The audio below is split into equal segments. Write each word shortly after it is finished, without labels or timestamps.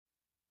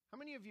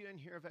many of you in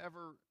here have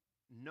ever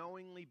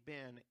knowingly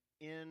been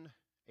in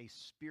a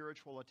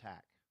spiritual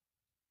attack?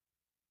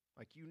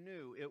 Like you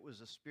knew it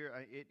was a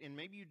spirit, and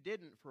maybe you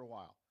didn't for a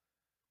while.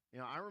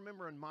 I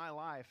remember in my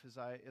life as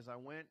I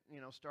went,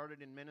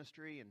 started in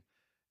ministry, and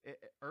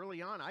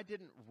early on, I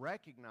didn't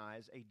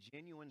recognize a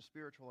genuine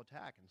spiritual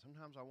attack, and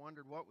sometimes I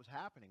wondered what was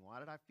happening. Why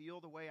did I feel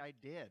the way I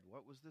did?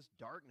 What was this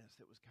darkness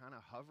that was kind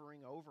of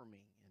hovering over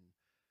me?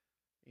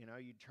 And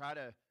you'd try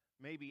to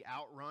maybe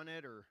outrun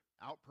it or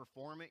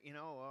outperform it.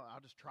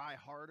 I'll just try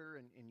harder,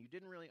 and you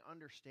didn't really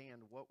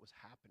understand what was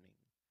happening.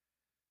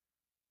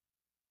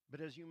 But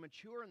as you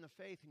mature in the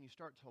faith and you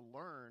start to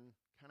learn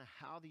kind of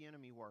how the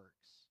enemy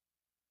works,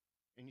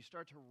 and you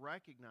start to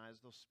recognize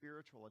those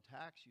spiritual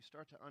attacks, you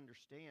start to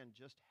understand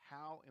just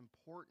how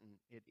important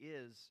it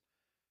is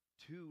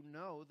to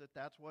know that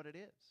that's what it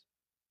is.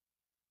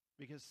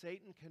 Because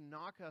Satan can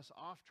knock us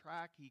off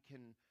track. He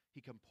can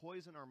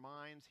poison our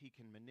minds. He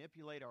can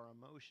manipulate our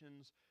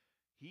emotions.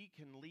 He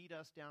can lead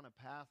us down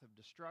a path of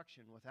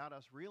destruction without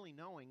us really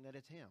knowing that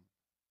it's him.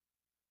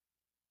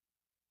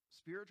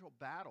 Spiritual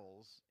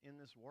battles in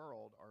this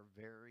world are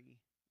very,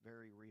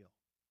 very real.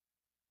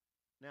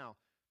 Now,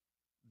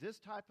 this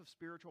type of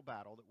spiritual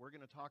battle that we're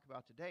going to talk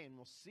about today, and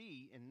we'll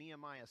see in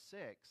Nehemiah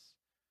 6,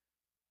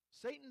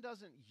 Satan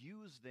doesn't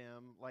use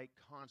them like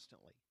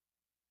constantly,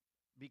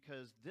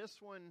 because this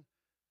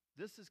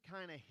is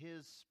kind of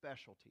his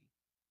specialty.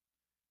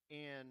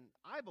 And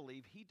I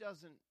believe he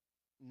doesn't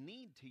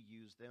need to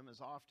use them as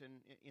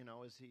often,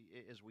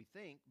 as we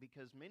think,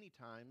 because many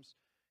times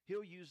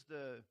he'll use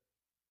the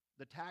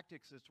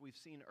tactics that we've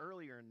seen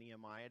earlier in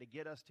Nehemiah to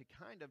get us to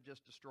kind of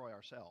just destroy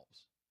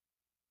ourselves.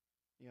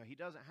 He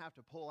doesn't have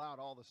to pull out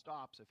all the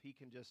stops if he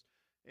can just,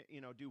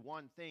 do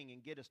one thing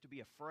and get us to be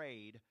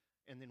afraid,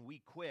 and then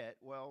we quit.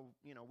 Well,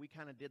 we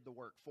kind of did the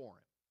work for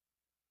him.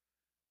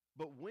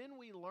 But when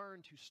we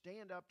learn to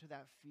stand up to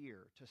that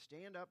fear, to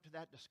stand up to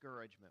that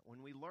discouragement,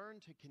 when we learn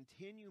to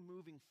continue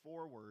moving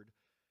forward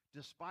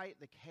despite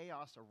the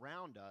chaos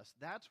around us,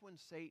 that's when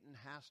Satan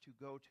has to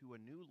go to a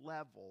new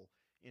level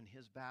in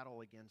his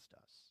battle against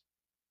us.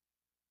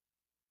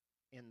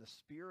 And the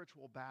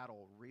spiritual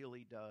battle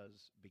really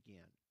does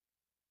begin.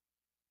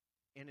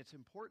 And it's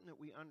important that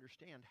we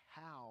understand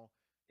how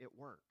it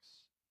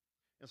works.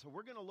 And so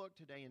we're going to look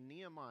today in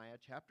Nehemiah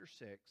chapter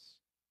 6,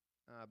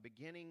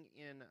 beginning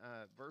in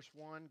verse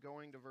 1,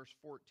 going to verse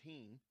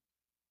 14,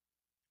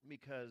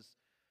 because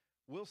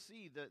we'll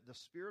see that the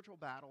spiritual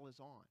battle is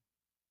on.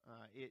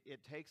 It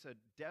takes a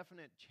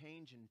definite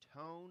change in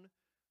tone.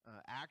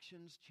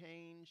 Actions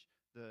change.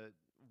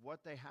 What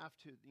they have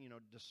to,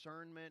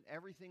 discernment,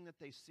 everything that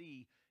they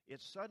see,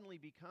 it suddenly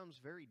becomes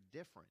very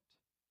different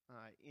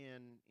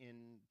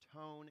in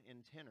tone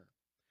and tenor.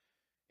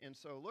 And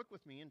so look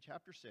with me in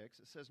chapter 6.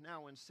 It says,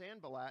 "Now when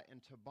Sanballat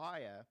and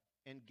Tobiah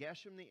and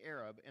Geshem the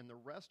Arab and the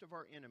rest of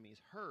our enemies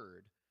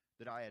heard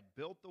that I had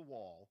built the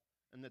wall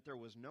and that there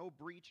was no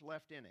breach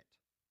left in it,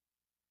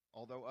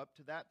 although up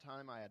to that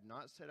time I had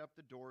not set up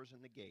the doors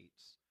and the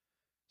gates,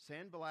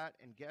 Sanballat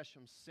and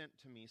Geshem sent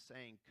to me,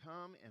 saying,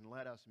 'Come and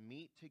let us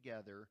meet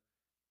together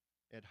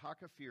at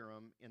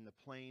Hakaphirim in the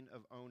plain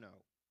of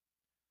Ono.'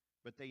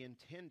 But they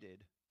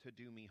intended to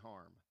do me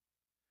harm.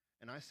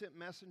 And I sent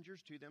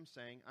messengers to them,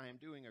 saying, 'I am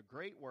doing a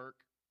great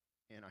work,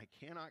 and I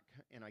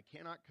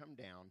cannot come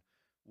down.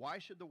 Why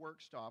should the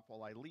work stop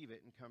while I leave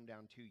it and come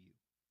down to you?'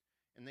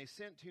 And they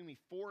sent to me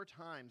 4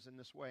 times in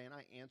this way, and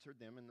I answered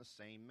them in the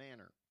same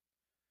manner.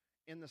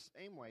 In the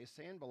same way,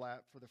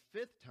 Sanballat for the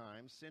 5th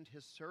time sent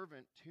his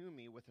servant to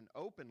me with an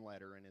open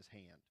letter in his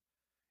hand.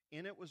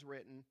 In it was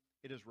written,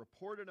 'It is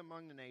reported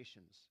among the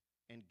nations,'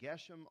 and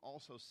Geshem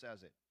also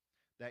says it,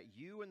 'that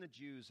you and the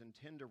Jews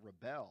intend to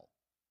rebel.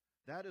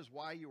 That is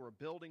why you are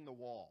building the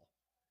wall.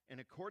 And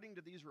according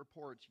to these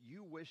reports,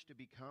 you wish to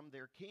become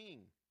their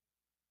king.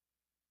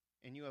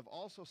 And you have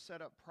also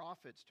set up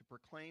prophets to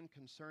proclaim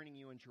concerning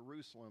you in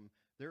Jerusalem,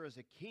 there is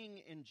a king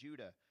in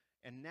Judah,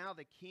 and now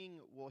the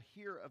king will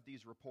hear of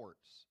these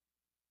reports.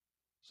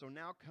 So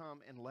now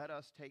come and let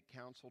us take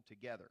counsel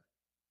together.'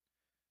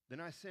 Then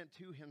I sent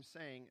to him,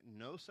 saying,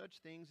 'No such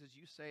things as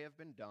you say have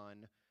been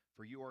done,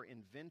 for you are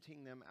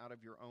inventing them out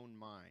of your own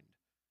mind.'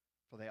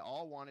 For they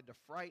all wanted to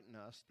frighten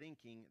us,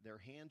 thinking their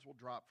hands will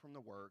drop from the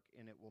work,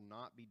 and it will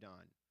not be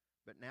done.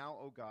 But now,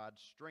 O God,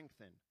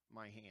 strengthen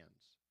my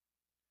hands.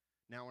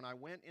 Now when I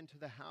went into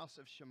the house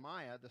of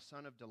Shemaiah, the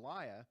son of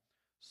Delaiah,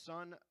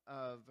 son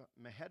of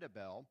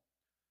Mehetabel,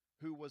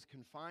 who was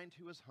confined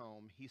to his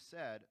home, he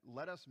said,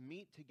 'Let us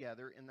meet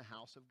together in the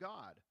house of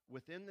God,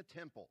 within the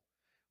temple.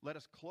 Let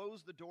us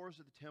close the doors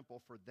of the temple,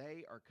 for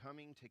they are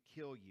coming to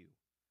kill you.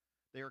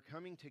 They are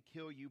coming to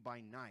kill you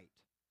by night.'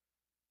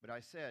 But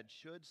I said,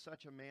 'Should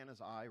such a man as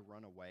I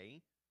run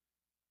away?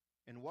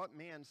 And what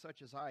man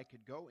such as I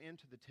could go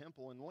into the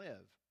temple and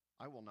live?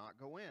 I will not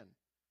go in.'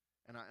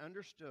 And I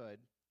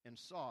understood and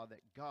saw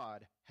that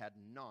God had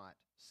not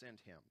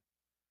sent him,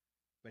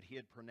 but he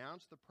had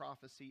pronounced the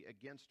prophecy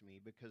against me,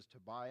 because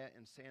Tobiah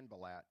and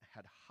Sanballat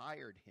had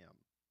hired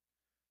him.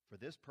 For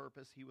this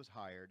purpose he was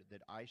hired,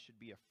 that I should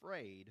be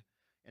afraid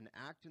and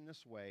act in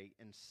this way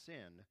and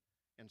sin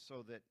and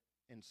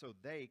so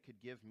they could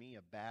give me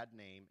a bad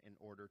name in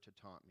order to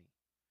taunt me.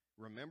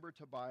 Remember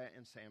Tobiah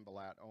and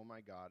Sanballat, oh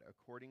my God,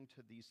 according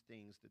to these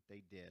things that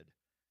they did,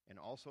 and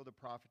also the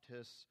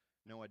prophetess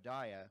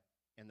Noadiah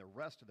and the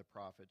rest of the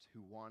prophets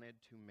who wanted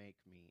to make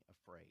me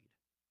afraid.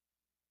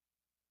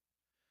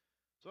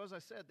 So as I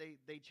said,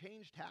 they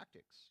changed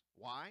tactics.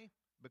 Why?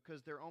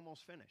 Because they're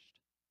almost finished.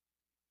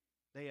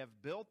 They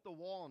have built the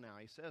wall now.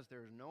 He says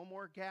there's no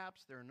more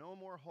gaps, there are no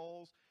more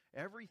holes.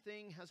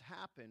 Everything has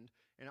happened,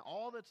 and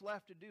all that's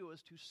left to do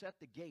is to set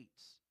the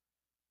gates,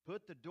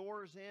 put the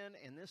doors in,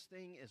 and this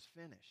thing is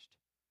finished.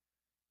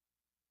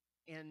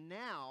 And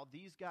now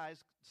these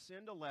guys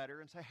send a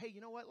letter and say, hey,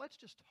 you know what? Let's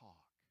just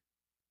talk.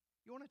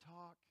 You want to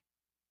talk?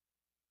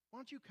 Why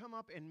don't you come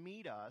up and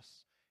meet us,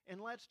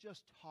 and let's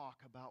just talk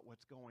about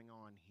what's going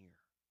on here.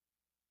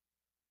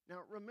 Now,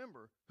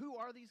 remember, who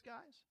are these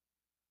guys?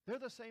 They're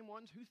the same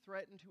ones who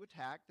threatened to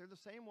attack. They're the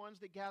same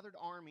ones that gathered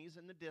armies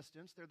in the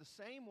distance. They're the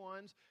same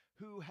ones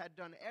who had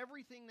done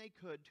everything they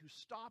could to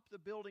stop the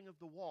building of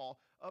the wall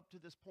up to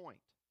this point.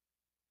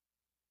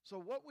 So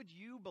what would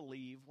you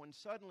believe when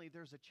suddenly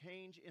there's a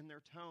change in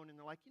their tone and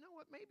they're like, you know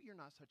what, maybe you're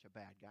not such a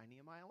bad guy,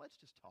 Nehemiah. Let's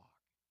just talk.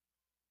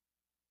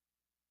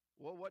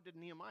 Well, what did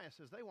Nehemiah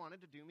say? They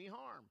wanted to do me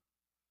harm.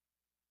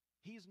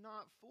 He's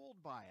not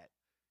fooled by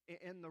it.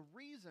 And the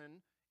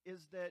reason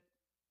is that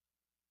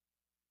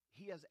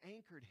he has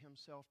anchored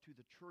himself to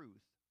the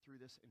truth through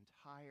this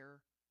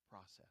entire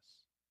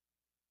process.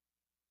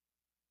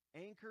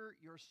 Anchor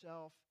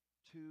yourself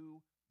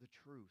to the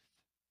truth.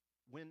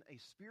 When a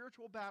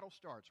spiritual battle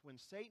starts, when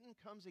Satan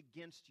comes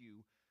against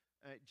you,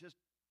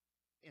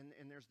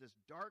 and there's this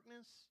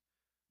darkness,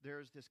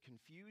 there's this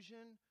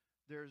confusion,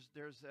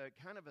 there's a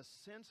kind of a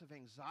sense of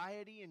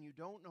anxiety and you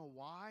don't know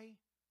why,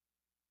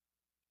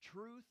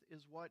 truth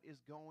is what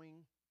is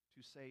going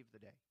to save the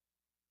day.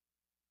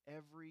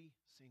 Every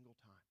single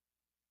time.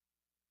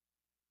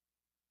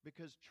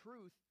 Because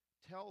truth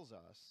tells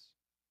us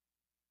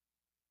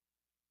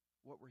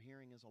what we're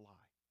hearing is a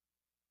lie.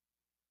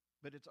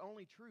 But it's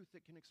only truth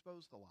that can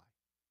expose the lie.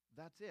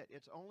 That's it.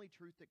 It's only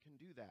truth that can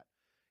do that.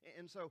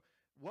 And so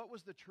what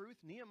was the truth?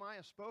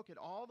 Nehemiah spoke it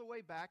all the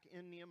way back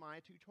in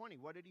Nehemiah 2:20.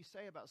 What did he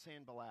say about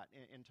Sanballat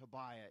and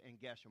Tobiah and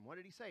Geshem? What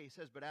did he say? He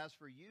says, but as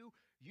for you,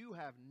 you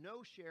have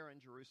no share in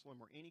Jerusalem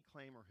or any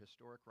claim or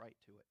historic right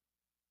to it.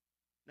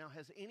 Now,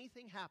 has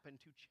anything happened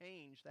to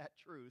change that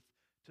truth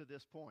to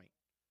this point?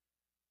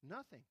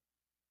 Nothing.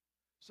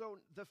 So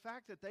the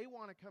fact that they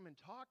want to come and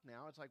talk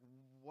now, it's like,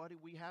 what do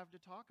we have to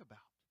talk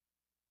about?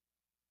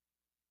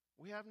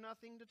 We have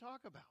nothing to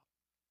talk about.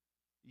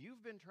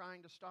 You've been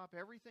trying to stop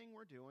everything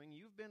we're doing.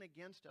 You've been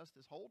against us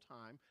this whole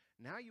time.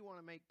 Now you want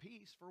to make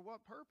peace. For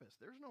what purpose?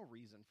 There's no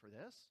reason for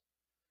this.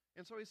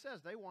 And so he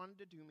says, they wanted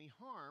to do me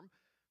harm.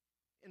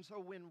 And so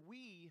when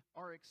we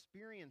are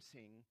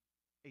experiencing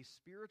a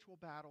spiritual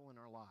battle in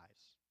our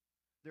lives,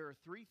 there are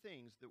three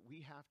things that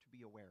we have to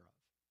be aware of.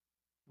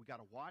 We got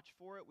to watch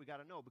for it. We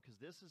got to know, because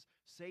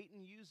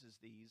Satan uses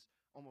these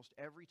almost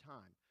every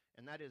time.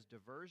 And that is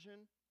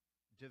diversion,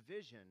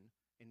 division,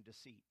 and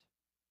deceit.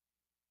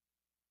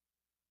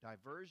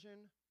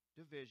 Diversion,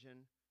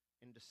 division,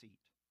 and deceit.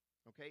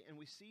 Okay, and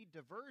we see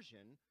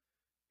diversion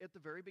at the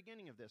very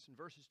beginning of this. In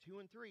verses 2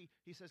 and 3,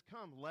 he says,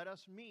 come, let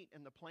us meet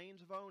in the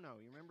plains of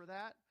Ono. You remember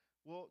that?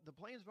 Well, the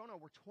plains of Ono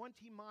were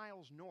 20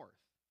 miles north.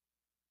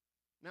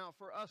 Now,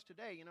 for us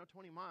today,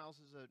 20 miles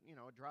is a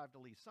drive to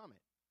Lee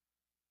Summit.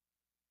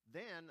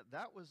 Then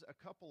that was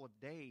a couple of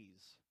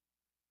days'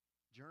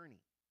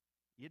 journey.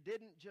 You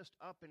didn't just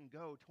up and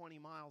go 20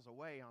 miles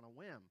away on a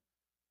whim.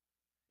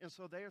 And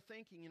so they're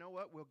thinking, you know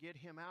what, we'll get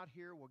him out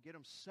here, we'll get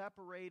him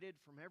separated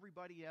from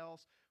everybody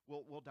else,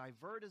 we'll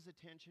divert his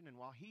attention, and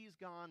while he's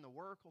gone, the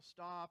work will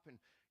stop, and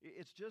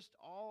it's just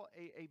all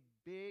a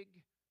big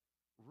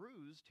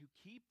ruse to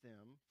keep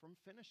them from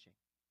finishing.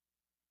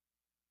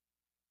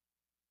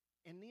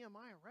 And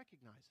Nehemiah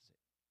recognizes it.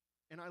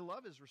 And I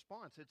love his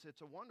response.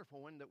 It's a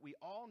wonderful one that we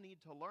all need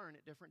to learn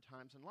at different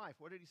times in life.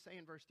 What did he say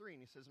in verse 3?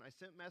 And he says, and I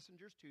sent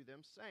messengers to them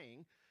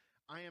saying,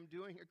 I am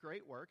doing a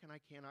great work and I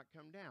cannot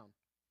come down.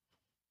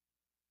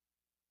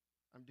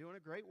 I'm doing a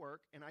great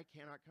work and I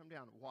cannot come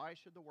down. Why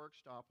should the work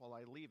stop while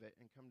I leave it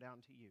and come down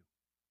to you?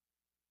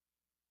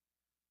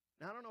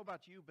 Now, I don't know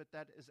about you, but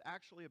that is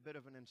actually a bit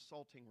of an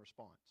insulting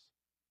response.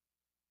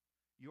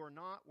 You're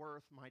not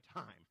worth my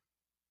time.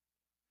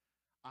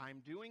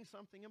 I'm doing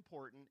something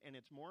important, and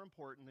it's more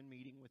important than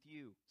meeting with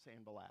you,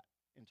 Sanballat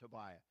and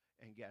Tobiah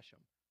and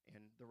Geshem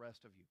and the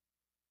rest of you.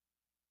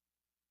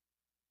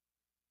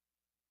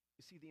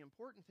 You see, the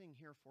important thing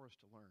here for us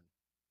to learn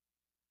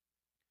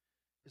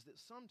is that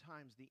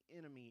sometimes the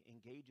enemy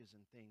engages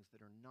in things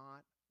that are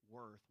not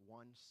worth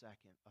 1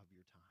 second of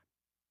your time.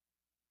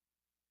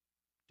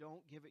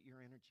 Don't give it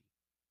your energy.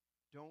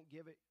 Don't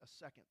give it a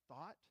second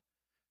thought.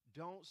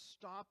 Don't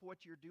stop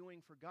what you're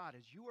doing for God.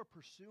 As you are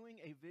pursuing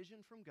a vision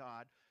from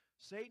God,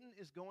 Satan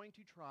is going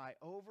to try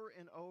over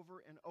and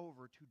over and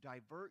over to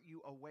divert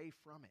you away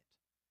from it.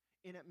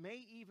 And it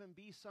may even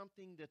be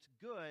something that's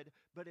good,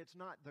 but it's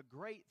not the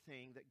great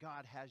thing that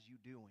God has you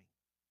doing.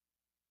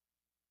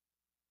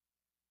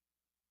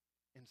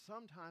 And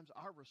sometimes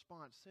our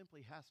response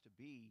simply has to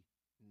be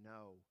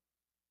no.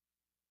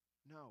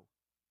 No,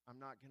 I'm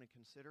not going to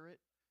consider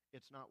it.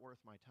 It's not worth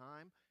my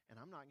time,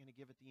 and I'm not going to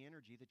give it the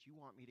energy that you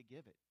want me to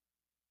give it,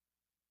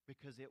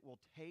 because it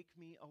will take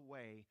me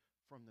away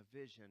from the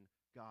vision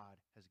God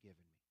has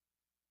given me.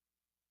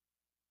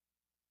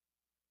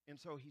 And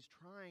so he's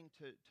trying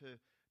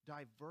to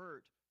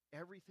divert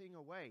everything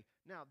away.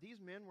 Now, these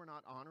men were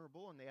not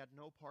honorable, and they had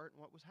no part in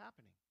what was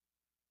happening.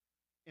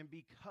 And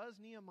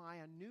because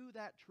Nehemiah knew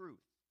that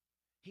truth,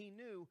 he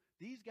knew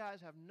these guys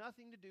have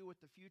nothing to do with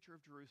the future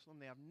of Jerusalem.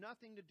 They have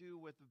nothing to do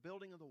with the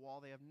building of the wall.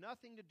 They have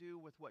nothing to do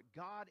with what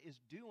God is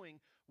doing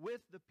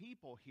with the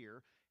people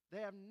here.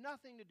 They have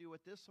nothing to do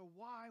with this, so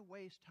why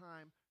waste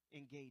time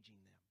engaging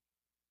them?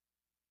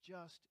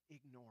 Just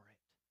ignore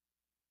it.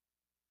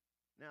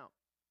 Now,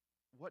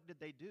 what did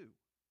they do?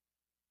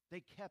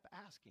 They kept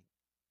asking.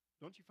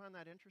 Don't you find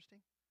that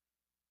interesting?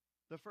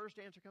 The first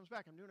answer comes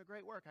back, I'm doing a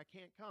great work, I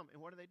can't come.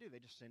 And what do? They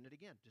just send it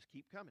again. Just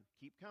keep coming,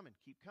 keep coming,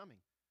 keep coming.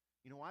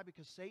 You know why?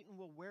 Because Satan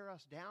will wear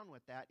us down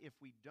with that if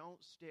we don't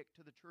stick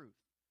to the truth.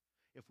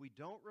 If we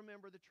don't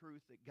remember the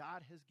truth that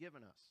God has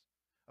given us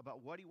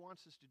about what he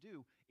wants us to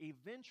do,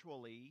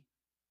 eventually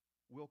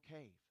we'll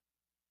cave.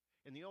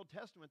 In the Old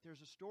Testament,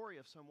 there's a story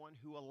of someone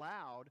who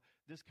allowed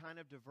this kind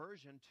of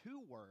diversion to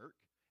work,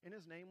 and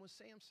his name was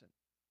Samson.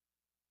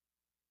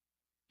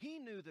 He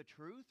knew the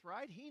truth,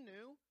 right? He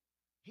knew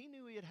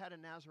he had had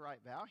a Nazirite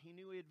vow. He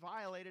knew he had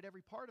violated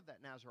every part of that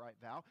Nazirite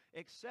vow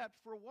except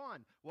for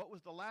one. What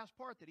was the last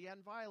part that he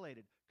hadn't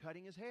violated?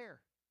 Cutting his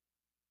hair.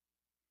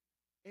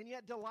 And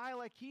yet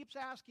Delilah keeps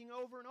asking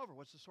over and over,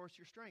 what's the source of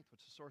your strength?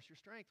 What's the source of your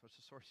strength? What's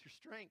the source of your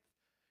strength?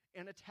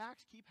 And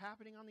attacks keep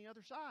happening on the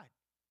other side.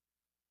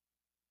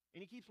 And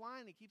he keeps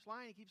lying, he keeps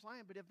lying, he keeps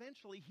lying, but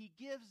eventually he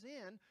gives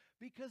in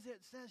because it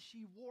says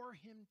she wore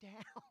him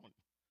down.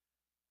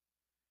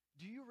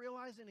 Do you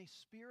realize in a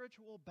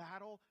spiritual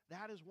battle,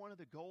 that is one of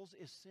the goals,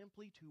 is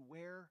simply to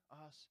wear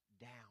us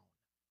down.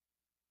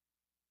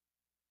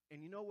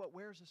 And you know what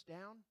wears us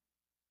down?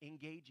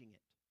 Engaging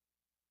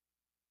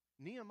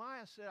it.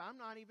 Nehemiah said, I'm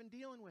not even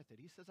dealing with it.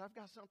 He says, I've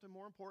got something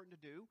more important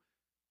to do.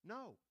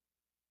 No.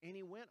 And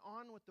he went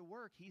on with the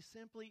work. He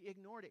simply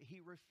ignored it.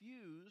 He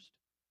refused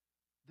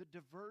the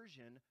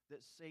diversion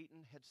that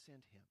Satan had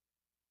sent him.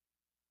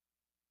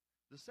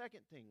 The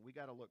second thing we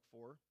got to look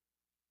for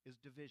is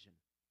division.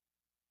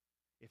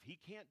 If he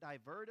can't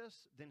divert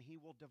us, then he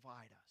will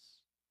divide us.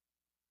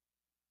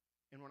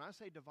 And when I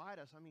say divide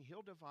us, I mean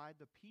he'll divide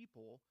the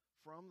people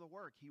from the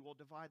work. He will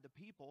divide the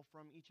people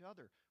from each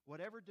other.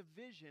 Whatever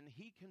division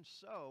he can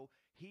sow,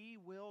 he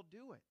will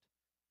do it.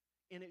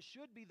 And it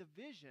should be the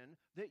vision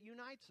that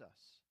unites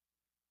us.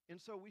 And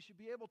so we should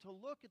be able to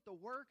look at the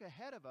work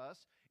ahead of us,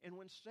 and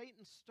when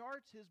Satan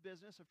starts his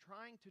business of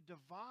trying to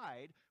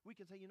divide, we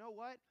can say, you know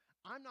what?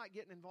 I'm not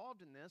getting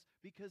involved in this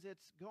because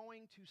it's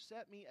going to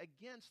set me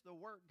against the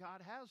work God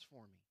has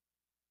for me.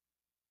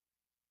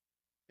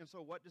 And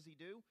so what does he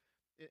do?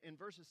 In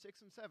verses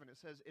 6 and 7,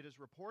 it says, it is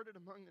reported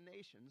among the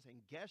nations,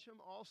 and Geshem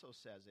also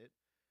says it,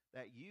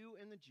 that you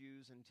and the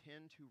Jews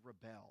intend to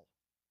rebel.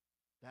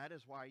 That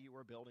is why you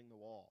are building the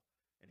wall.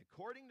 And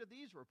according to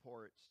these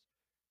reports,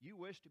 you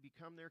wish to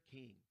become their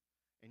king.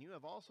 And you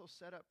have also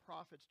set up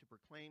prophets to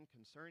proclaim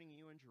concerning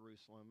you in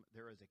Jerusalem,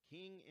 there is a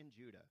king in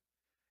Judah.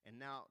 And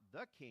now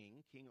the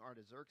king, King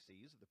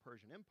Artaxerxes of the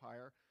Persian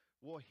Empire,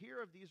 will hear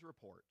of these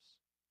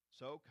reports.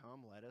 So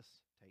come, let us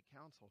take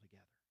counsel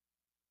together.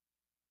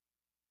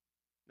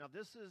 Now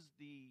this is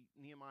the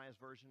Nehemiah's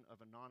version of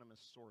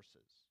anonymous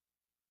sources.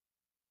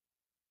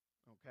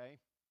 Okay?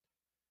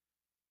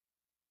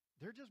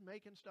 They're just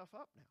making stuff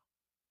up now.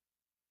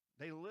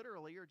 They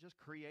literally are just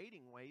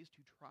creating ways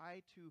to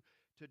try to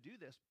do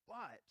this.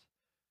 But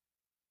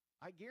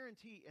I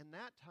guarantee in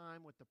that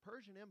time with the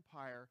Persian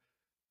Empire,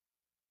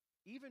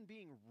 even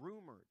being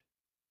rumored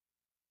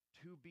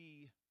to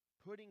be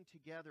putting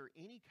together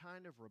any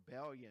kind of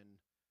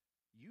rebellion,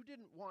 you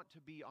didn't want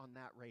to be on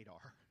that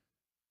radar.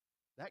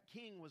 That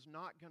king was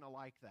not going to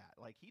like that.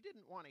 Like, he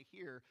didn't want to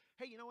hear,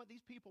 hey, you know what?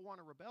 These people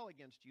want to rebel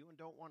against you and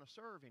don't want to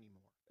serve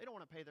anymore. They don't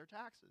want to pay their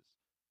taxes.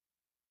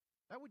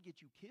 That would get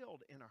you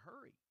killed in a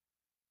hurry.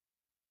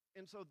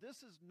 And so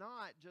this is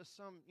not just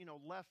some,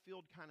 left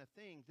field kind of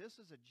thing.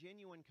 This is a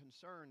genuine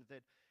concern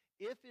that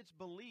if it's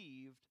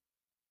believed,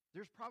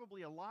 there's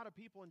probably a lot of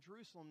people in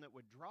Jerusalem that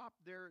would drop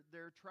their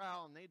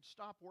trowel and they'd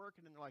stop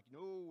working and they're like,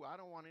 no, I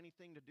don't want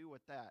anything to do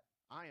with that.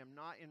 I am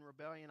not in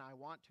rebellion. I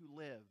want to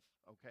live,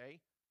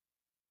 okay?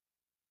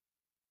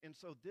 And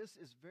so this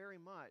is very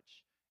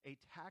much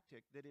a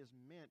tactic that is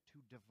meant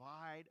to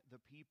divide the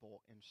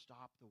people and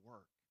stop the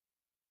work.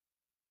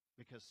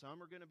 Because some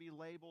are going to be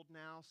labeled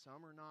now,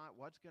 some are not.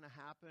 What's going to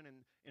happen?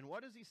 And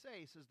what does he say?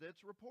 He says,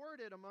 that's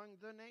reported among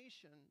the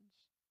nations.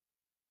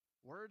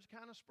 Word's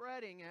kind of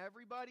spreading.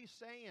 Everybody's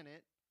saying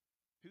it.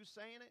 Who's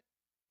saying it?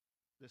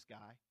 This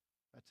guy.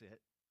 That's it.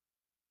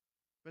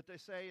 But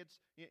they say it's,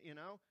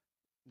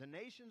 the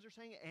nations are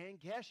saying it, and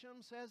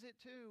Geshem says it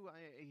too.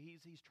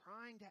 He's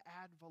trying to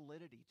add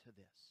validity to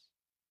this.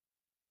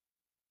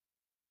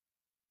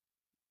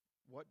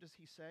 What does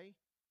he say?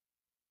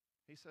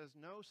 He says,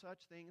 no such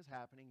thing is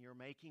happening. You're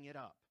making it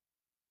up.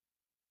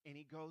 And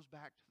he goes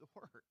back to the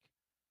work.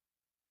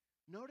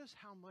 Notice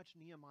how much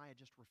Nehemiah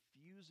just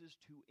refuses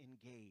to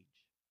engage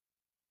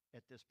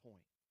at this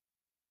point.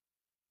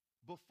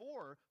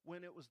 Before,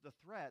 when it was the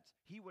threats,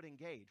 he would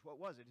engage. What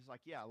was it? He's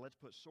like, yeah, let's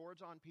put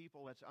swords on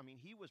people.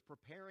 He was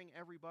preparing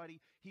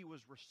everybody. He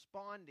was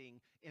responding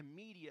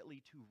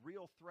immediately to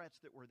real threats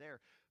that were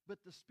there. But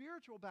the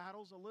spiritual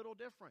battle's a little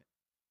different,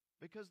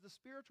 because the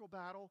spiritual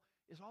battle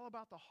is all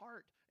about the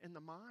heart and the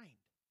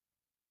mind.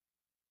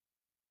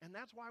 And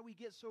that's why we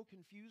get so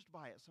confused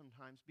by it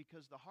sometimes,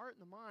 because the heart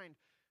and the mind,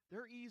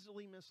 they're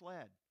easily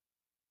misled.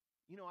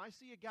 You know, I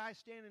see a guy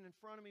standing in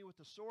front of me with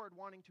a sword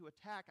wanting to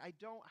attack. I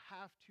don't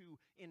have to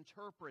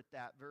interpret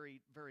that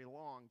very, very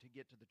long to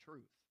get to the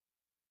truth.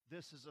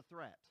 This is a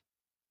threat.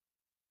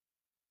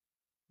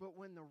 But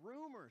when the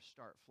rumors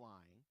start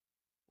flying,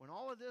 when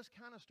all of this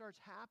kind of starts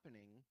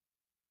happening,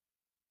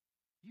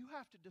 you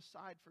have to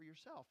decide for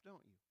yourself,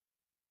 don't you?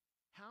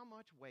 How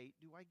much weight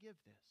do I give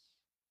this?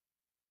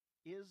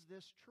 Is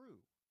this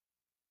true?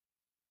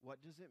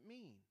 What does it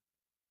mean?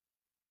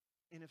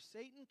 And if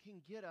Satan can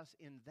get us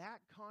in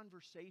that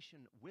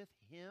conversation with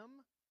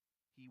him,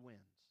 he wins.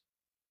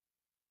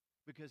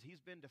 Because he's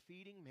been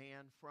defeating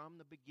man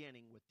from the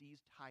beginning with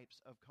these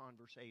types of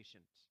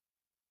conversations.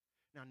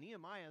 Now,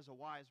 Nehemiah is a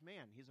wise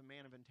man. He's a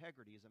man of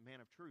integrity. He's a man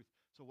of truth.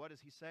 So what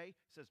does he say?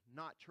 He says,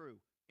 not true.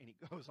 And he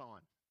goes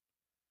on.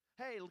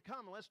 Hey,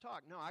 come, let's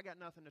talk. No, I got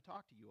nothing to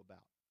talk to you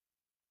about.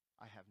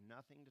 I have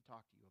nothing to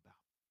talk to you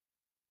about.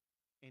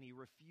 And he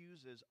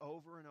refuses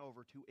over and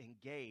over to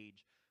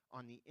engage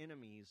on the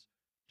enemy's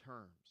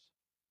terms.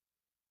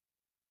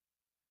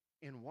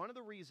 And one of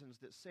the reasons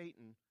that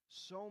Satan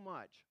so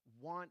much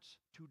wants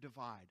to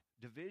divide,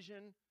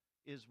 division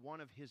is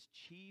one of his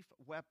chief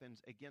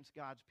weapons against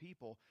God's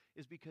people,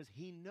 is because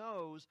he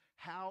knows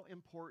how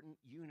important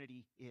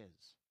unity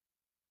is.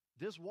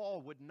 This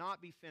wall would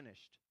not be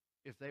finished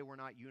if they were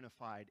not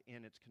unified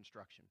in its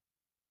construction.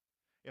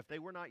 If they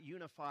were not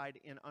unified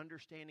in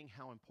understanding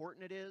how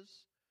important it is,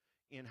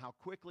 in how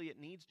quickly it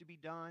needs to be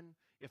done,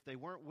 if they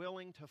weren't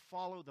willing to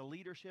follow the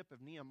leadership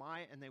of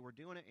Nehemiah and they were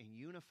doing it and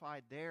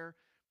unified there,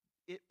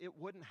 it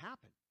wouldn't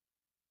happen.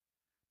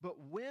 But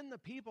when the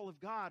people of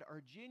God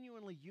are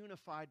genuinely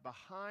unified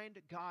behind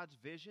God's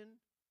vision,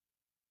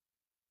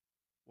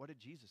 what did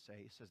Jesus say?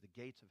 He says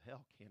the gates of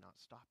hell cannot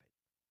stop it.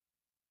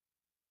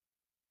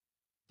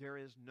 There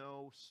is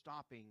no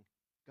stopping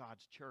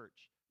God's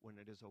church when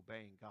it is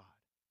obeying God.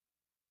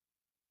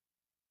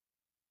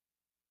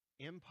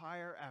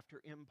 Empire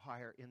after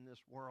empire in this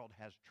world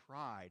has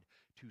tried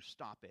to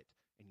stop it.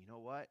 And you know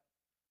what?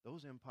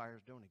 Those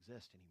empires don't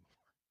exist anymore.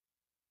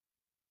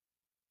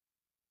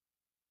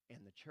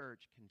 And the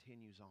church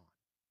continues on.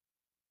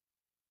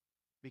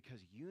 Because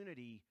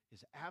unity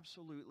is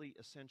absolutely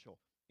essential.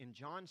 In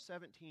John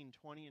 17,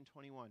 20 and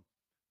 21,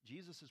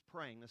 Jesus is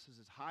praying. This is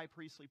his high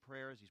priestly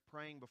prayer as he's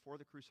praying before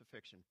the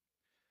crucifixion.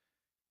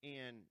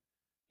 And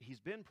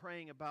he's been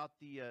praying about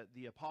the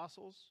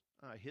apostles,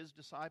 his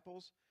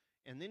disciples.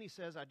 And then he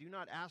says, I do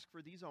not ask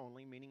for these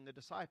only, meaning the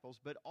disciples,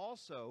 but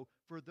also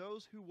for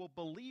those who will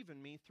believe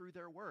in me through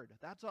their word.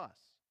 That's us.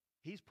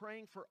 He's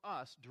praying for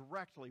us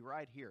directly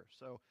right here.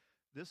 So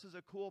this is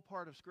a cool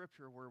part of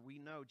Scripture where we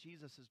know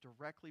Jesus is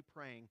directly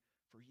praying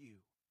for you.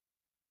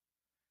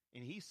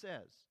 And he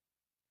says,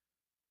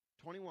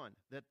 21,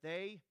 that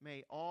they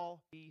may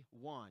all be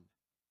one,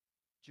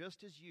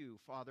 just as you,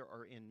 Father,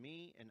 are in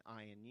me and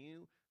I in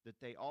you, that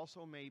they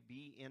also may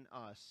be in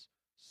us,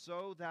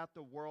 so that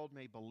the world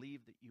may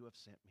believe that you have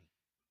sent me.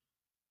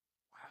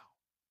 Wow.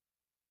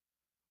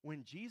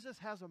 When Jesus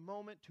has a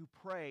moment to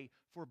pray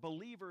for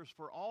believers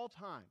for all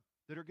time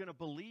that are going to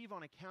believe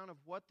on account of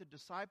what the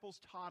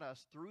disciples taught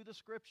us through the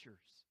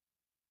Scriptures,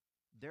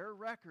 their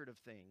record of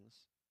things,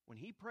 when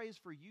he prays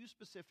for you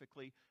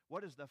specifically,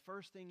 what is the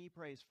first thing he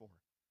prays for?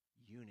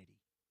 Unity.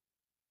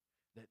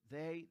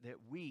 That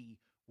we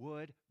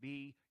would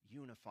be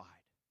unified.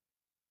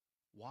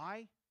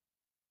 Why?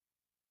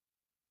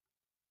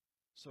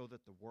 So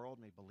that the world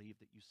may believe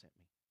that you sent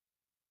me.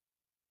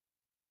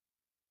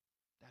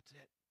 That's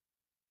it.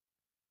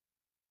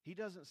 He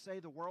doesn't say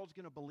the world's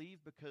going to believe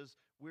because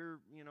we're,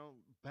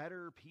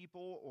 better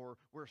people or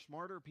we're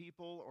smarter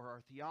people or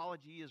our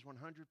theology is 100%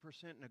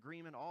 in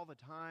agreement all the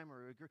time.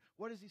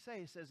 What does he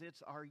say? He says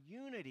it's our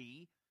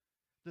unity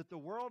that the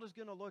world is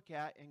going to look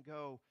at and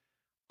go,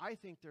 I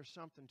think there's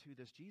something to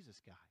this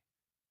Jesus guy.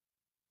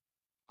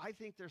 I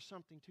think there's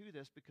something to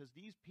this because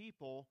these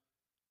people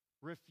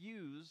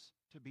refuse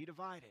to be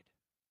divided.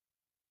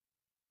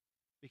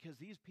 Because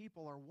these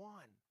people are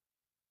one.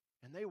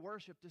 And they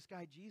worship this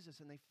guy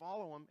Jesus and they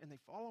follow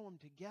him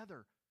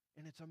together.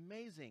 And it's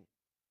amazing.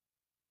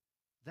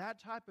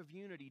 That type of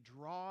unity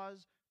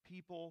draws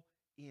people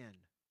in.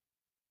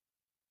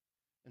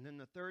 And then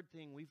the third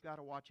thing we've got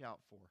to watch out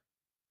for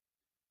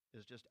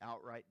is just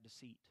outright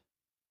deceit,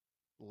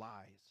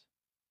 lies.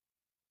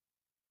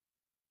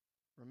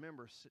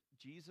 Remember,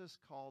 Jesus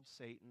called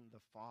Satan the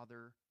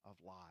father of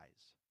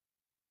lies.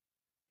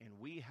 And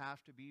we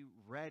have to be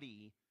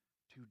ready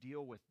to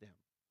deal with them.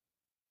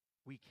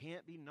 We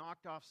can't be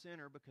knocked off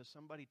center because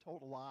somebody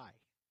told a lie.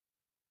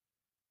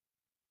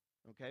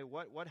 Okay,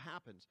 what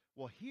happens?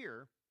 Well,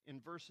 here in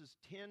verses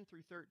 10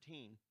 through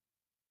 13,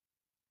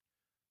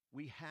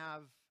 we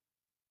have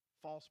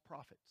false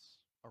prophets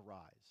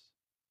arise.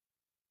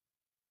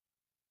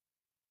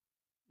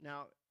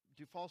 Now,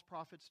 do false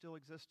prophets still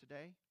exist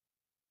today?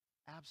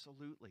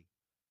 Absolutely.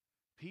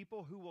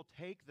 People who will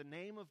take the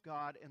name of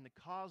God and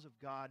the cause of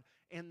God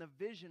and the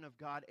vision of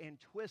God and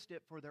twist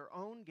it for their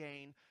own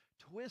gain,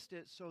 twist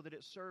it so that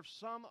it serves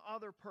some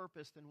other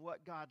purpose than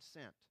what God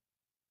sent.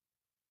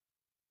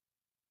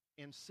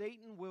 And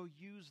Satan will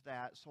use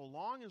that. So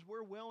long as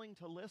we're willing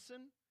to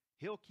listen,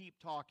 he'll keep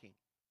talking.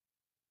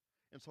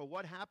 And so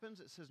what happens?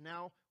 It says,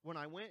 now, when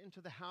I went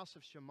into the house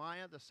of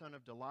Shemaiah, the son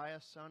of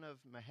Delaiah, son of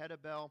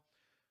Mehetabel,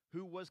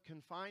 who was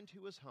confined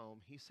to his home,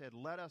 he said,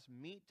 let us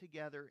meet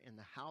together in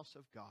the house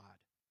of God,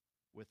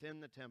 within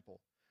the temple.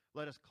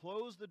 Let us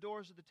close the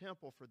doors of the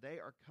temple, for they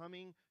are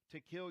coming to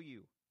kill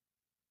you.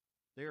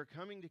 They are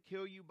coming to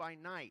kill you by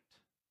night.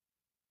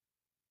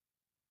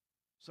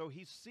 So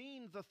he's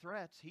seen the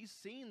threats. He's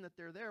seen that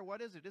they're there.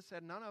 What is it? It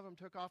said none of them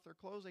took off their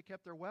clothes. They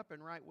kept their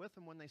weapon right with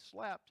them when they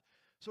slept.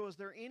 So is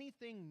there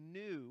anything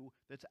new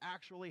that's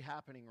actually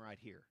happening right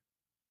here?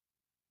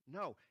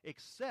 No,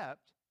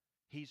 except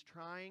he's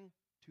trying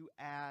to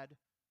add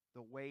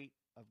the weight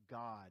of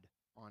God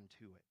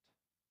onto it.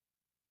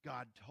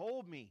 God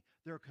told me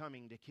they're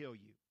coming to kill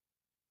you.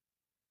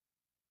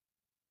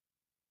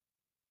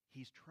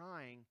 He's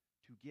trying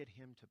to get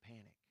him to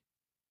panic.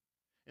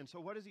 And so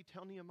what does he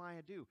tell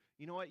Nehemiah to do?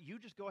 You know what? You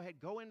just go ahead,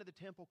 go into the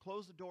temple,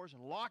 close the doors,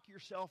 and lock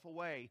yourself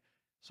away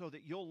so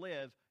that you'll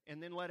live,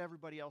 and then let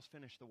everybody else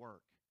finish the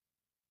work.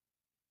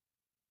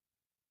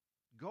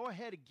 Go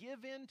ahead and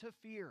give in to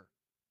fear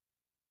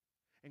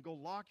and go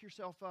lock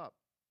yourself up.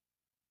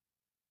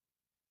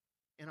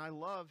 And I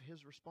love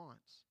his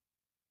response.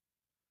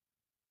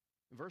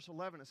 In verse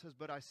 11 it says,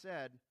 but I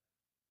said,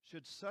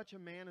 should such a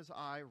man as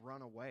I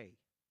run away?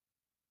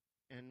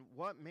 And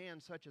what man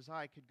such as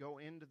I could go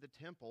into the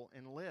temple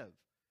and live?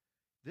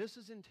 This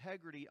is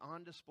integrity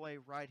on display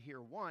right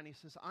here. One, he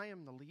says, I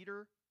am the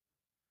leader.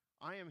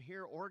 I am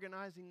here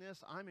organizing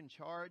this. I'm in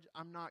charge.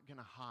 I'm not going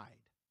to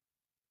hide.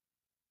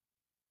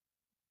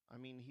 I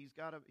mean,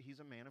 he's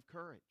a man of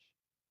courage.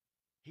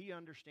 He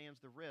understands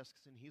the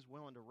risks, and he's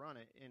willing to run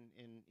it, and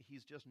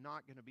he's just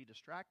not going to be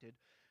distracted.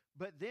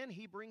 But then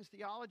he brings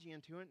theology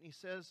into it, and he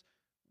says,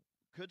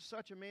 could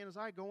such a man as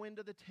I go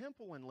into the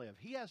temple and live?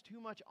 He has too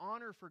much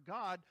honor for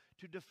God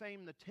to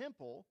defame the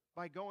temple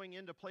by going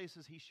into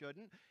places he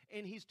shouldn't,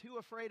 and he's too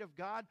afraid of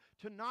God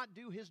to not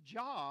do his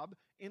job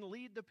and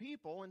lead the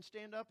people and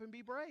stand up and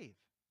be brave.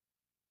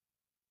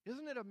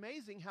 Isn't it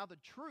amazing how the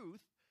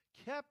truth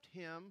kept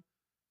him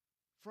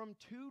from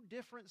two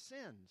different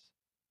sins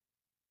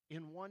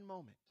in one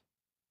moment?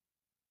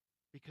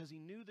 Because he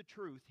knew the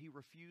truth, he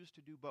refused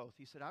to do both.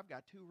 He said, I've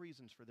got two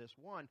reasons for this.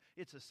 One,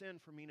 it's a sin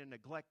for me to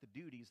neglect the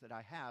duties that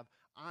I have.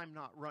 I'm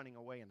not running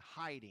away and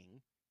hiding.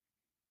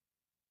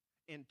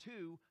 And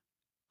two,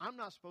 I'm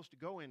not supposed to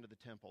go into the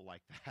temple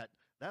like that.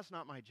 That's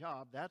not my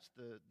job. That's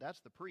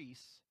the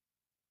priests.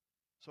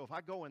 So if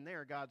I go in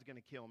there, God's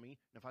going to kill me.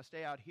 And if I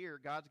stay out here,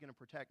 God's going to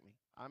protect me.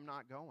 I'm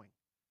not going.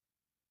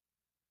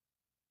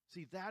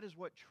 See, that is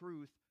what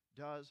truth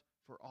does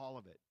for all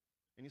of it.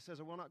 And he says,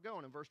 I will not go.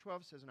 And in verse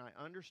 12 it says, and I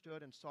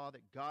understood and saw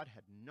that God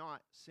had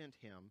not sent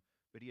him,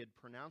 but he had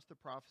pronounced the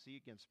prophecy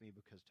against me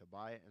because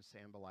Tobiah and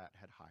Sanballat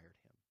had hired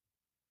him.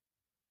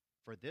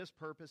 For this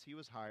purpose he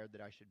was hired,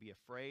 that I should be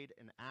afraid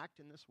and act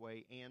in this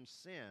way and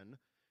sin,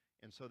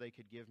 and so they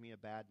could give me a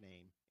bad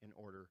name in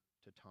order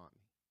to taunt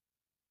me.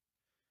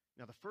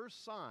 Now the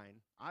first sign,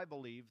 I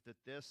believe, that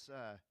this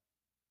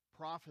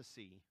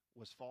prophecy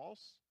was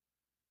false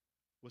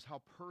was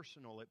how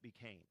personal it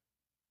became.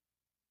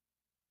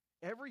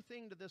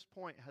 Everything to this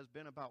point has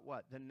been about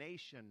what? The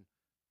nation,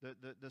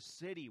 the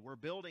city. We're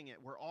building it.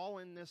 We're all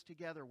in this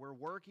together. We're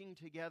working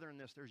together in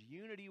this. There's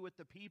unity with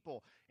the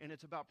people, and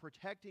it's about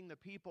protecting the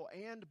people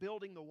and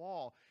building the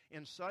wall.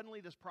 And suddenly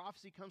this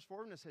prophecy comes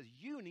forward and it says,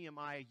 you,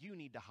 Nehemiah, you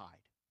need to hide.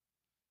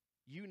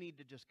 You need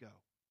to just go.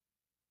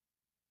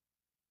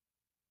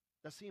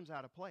 That seems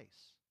out of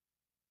place.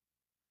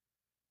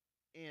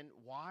 And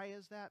why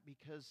is that?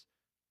 Because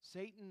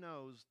Satan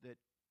knows that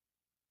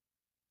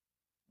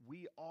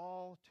we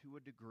all, to a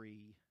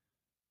degree,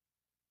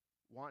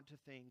 want to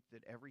think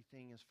that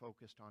everything is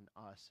focused on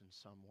us in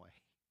some way.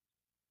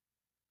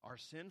 Our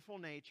sinful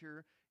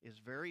nature is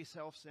very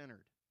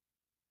self-centered.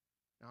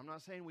 Now, I'm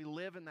not saying we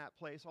live in that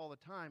place all the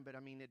time, but I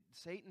mean,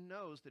 Satan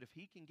knows that if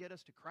he can get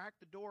us to crack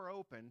the door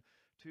open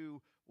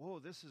to, whoa,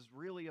 this is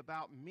really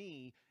about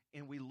me,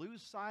 and we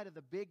lose sight of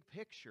the big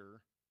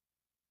picture,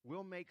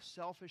 we'll make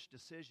selfish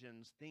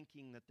decisions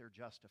thinking that they're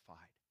justified.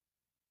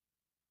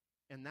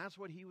 And that's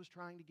what he was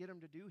trying to get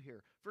him to do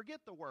here. Forget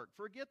the work.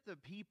 Forget the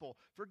people.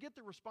 Forget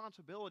the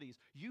responsibilities.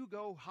 You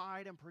go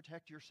hide and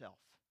protect yourself.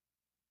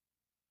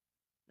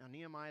 Now,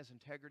 Nehemiah's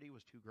integrity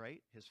was too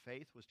great. His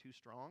faith was too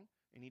strong.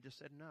 And he just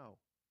said no.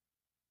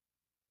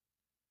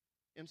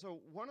 And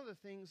so one of the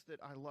things that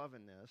I love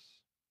in this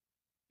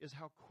is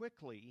how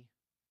quickly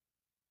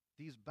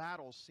these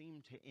battles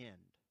seem to end.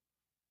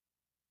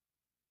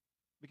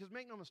 Because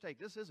make no mistake,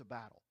 this is a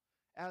battle.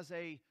 As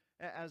a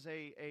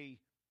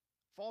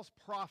false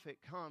prophet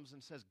comes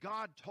and says,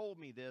 God told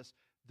me this,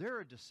 there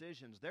are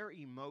decisions, there are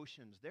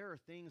emotions, there are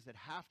things that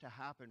have to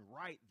happen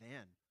right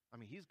then. I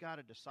mean, he's got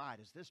to decide,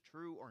 is this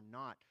true or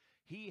not?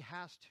 He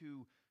has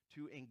to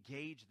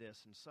engage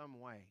this in some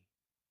way.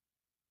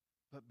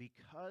 But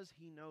because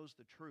he knows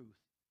the truth,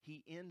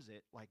 he ends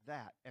it like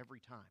that every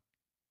time.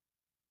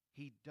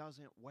 He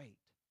doesn't wait.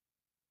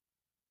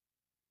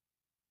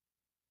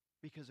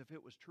 Because if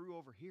it was true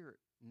over here,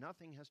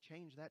 nothing has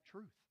changed that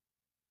truth.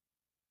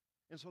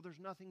 And so there's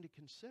nothing to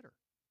consider.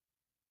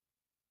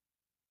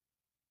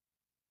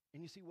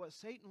 And you see, what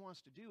Satan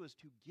wants to do is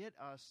to get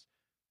us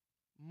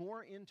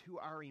more into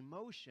our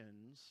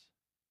emotions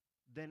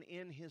than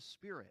in his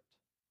spirit.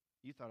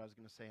 You thought I was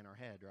going to say in our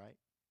head, right?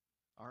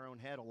 Our own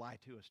head will lie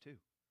to us too.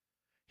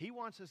 He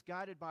wants us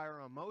guided by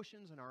our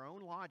emotions and our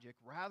own logic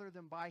rather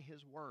than by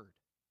his word.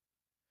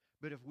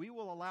 But if we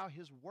will allow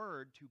his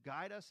word to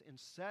guide us and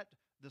set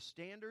the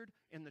standard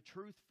and the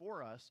truth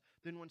for us,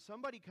 then when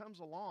somebody comes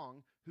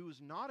along who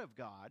is not of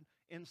God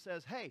and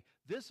says, hey,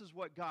 this is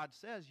what God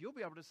says, you'll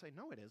be able to say,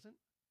 no, it isn't.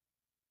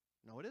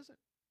 No, it isn't.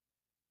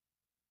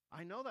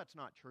 I know that's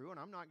not true, and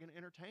I'm not going to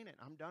entertain it.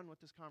 I'm done with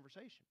this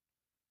conversation.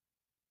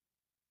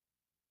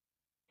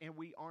 And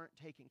we aren't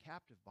taken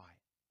captive by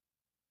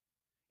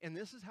it. And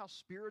this is how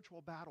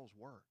spiritual battles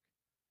work.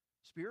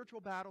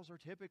 Spiritual battles are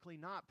typically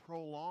not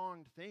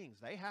prolonged things.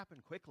 They happen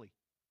quickly.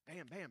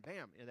 Bam, bam,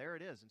 bam, and there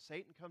it is. And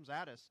Satan comes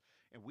at us,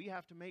 and we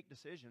have to make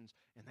decisions,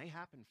 and they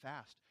happen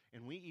fast.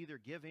 And we either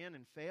give in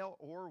and fail,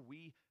 or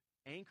we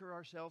anchor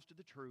ourselves to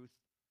the truth,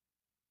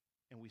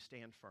 and we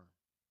stand firm.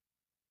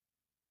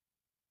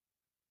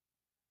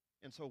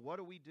 And so what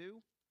do we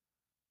do?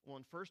 Well,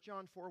 in 1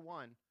 John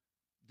 4:1,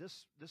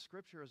 this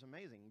scripture is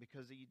amazing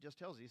because he just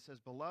tells us, he says,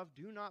 Beloved,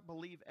 do not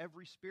believe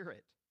every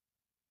spirit.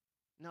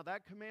 Now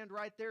that command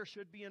right there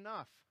should be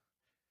enough.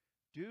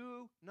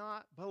 Do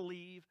not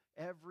believe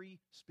every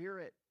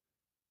spirit,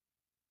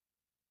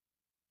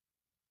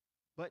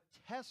 but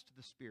test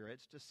the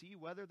spirits to see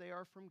whether they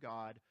are from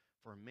God,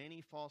 for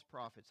many false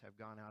prophets have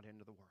gone out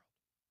into the world.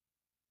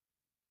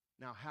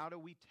 Now, how do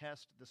we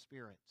test the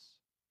spirits?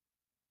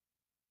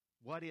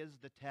 What is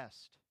the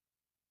test?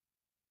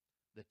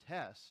 The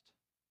test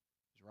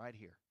is right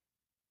here.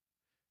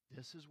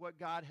 This is what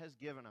God has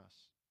given us.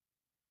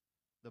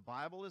 The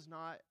Bible is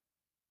not,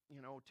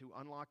 to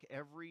unlock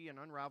every and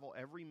unravel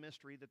every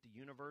mystery that the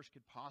universe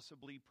could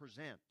possibly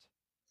present.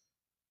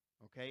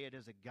 Okay, it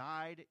is a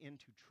guide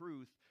into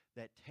truth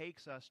that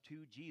takes us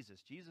to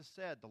Jesus. Jesus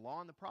said, the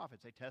law and the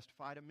prophets, they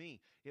testify to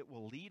me. It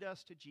will lead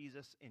us to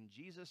Jesus, and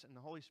Jesus and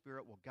the Holy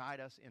Spirit will guide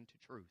us into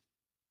truth.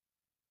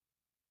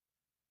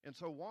 And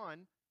so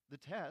one, the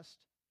test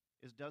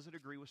is, does it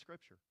agree with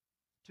Scripture?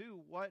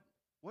 Two, what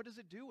does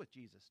it do with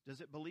Jesus?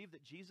 Does it believe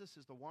that Jesus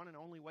is the one and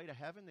only way to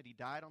heaven, that he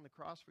died on the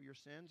cross for your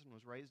sins and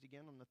was raised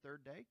again on the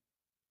third day?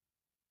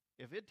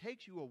 If it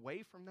takes you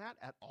away from that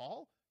at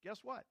all, guess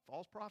what?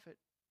 False prophet.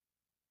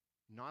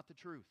 Not the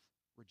truth.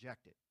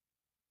 Reject it.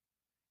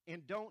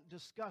 And don't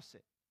discuss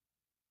it.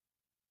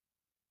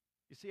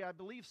 You see, I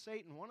believe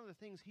Satan, one of the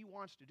things he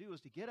wants to do is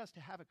to get us to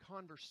have a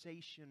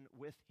conversation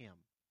with him.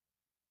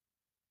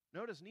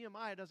 Notice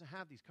Nehemiah doesn't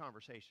have these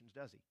conversations,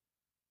 does he?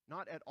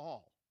 Not at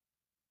all.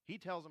 He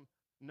tells them,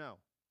 no.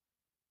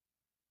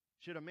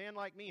 Should a man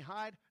like me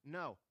hide?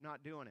 No,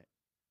 not doing it.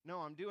 No,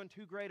 I'm doing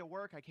too great a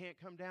work. I can't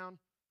come down.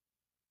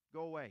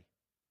 Go away.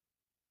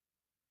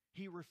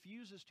 He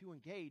refuses to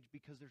engage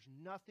because there's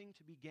nothing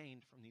to be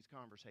gained from these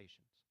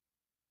conversations.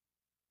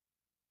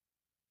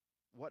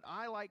 What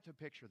I like to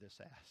picture this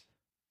as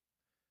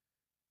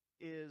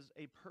is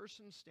a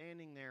person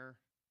standing there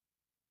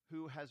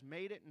who has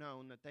made it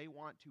known that they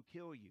want to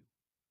kill you.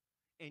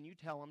 And you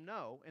tell them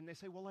no, and they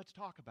say, well, let's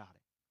talk about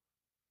it.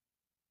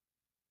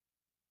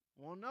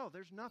 Well, no,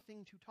 there's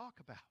nothing to talk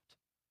about.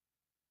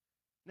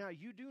 Now,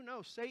 you do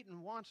know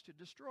Satan wants to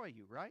destroy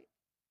you, right?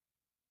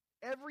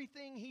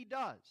 Everything he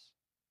does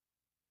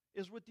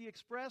is with the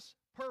express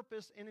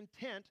purpose and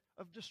intent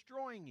of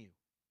destroying you.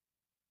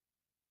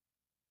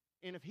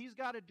 And if he's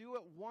got to do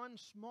it one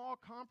small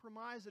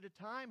compromise at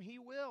a time, he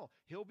will.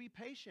 He'll be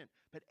patient.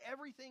 But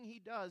everything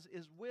he does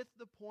is with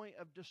the point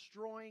of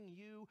destroying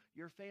you,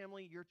 your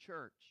family, your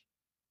church.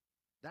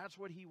 That's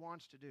what he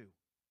wants to do.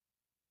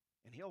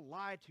 And he'll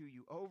lie to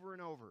you over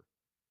and over.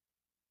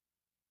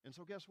 And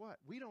so guess what?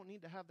 We don't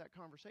need to have that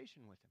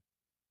conversation with him.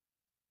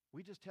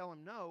 We just tell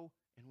him no,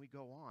 and we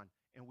go on,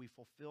 and we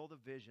fulfill the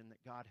vision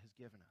that God has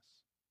given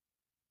us.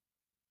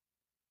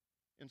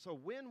 And so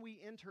when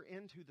we enter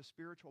into the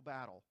spiritual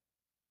battle,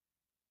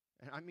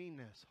 and I mean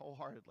this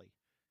wholeheartedly,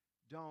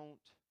 don't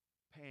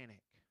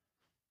panic.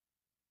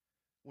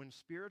 When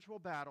spiritual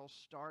battles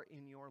start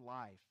in your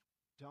life,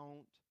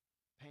 don't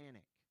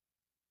panic.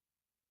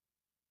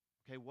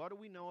 Okay, what do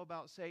we know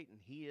about Satan?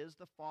 He is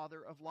the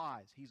father of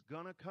lies. He's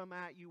going to come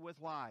at you with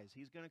lies.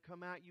 He's going to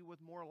come at you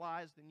with more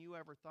lies than you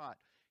ever thought.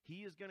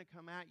 He is going to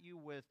come at you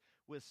with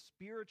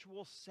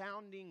spiritual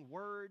sounding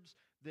words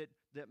that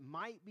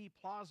might be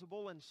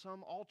plausible in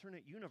some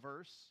alternate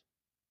universe.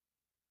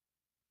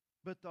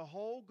 But the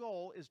whole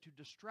goal is to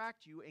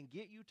distract you and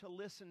get you to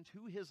listen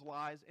to his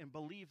lies and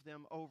believe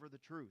them over the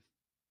truth.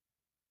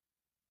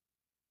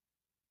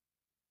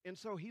 And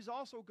so he's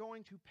also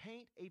going to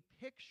paint a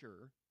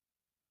picture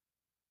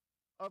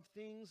of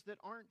things that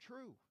aren't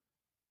true.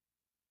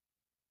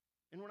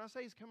 And when I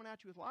say he's coming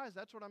at you with lies,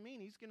 that's what I mean.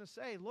 He's going to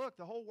say, look,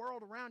 the whole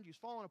world around you is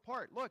falling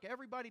apart. Look,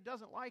 everybody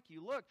doesn't like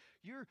you. Look,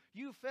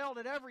 you failed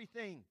at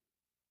everything.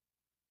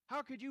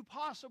 How could you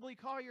possibly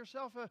call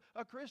yourself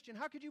a Christian?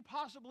 How could you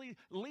possibly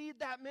lead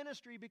that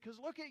ministry? Because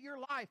look at your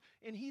life.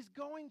 And he's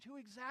going to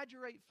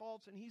exaggerate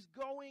faults, and he's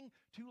going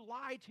to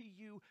lie to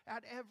you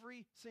at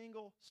every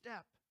single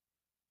step.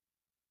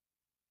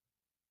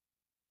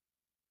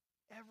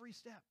 Every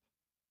step.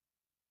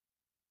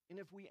 And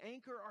if we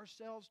anchor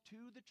ourselves to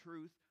the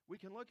truth, we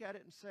can look at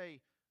it and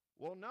say,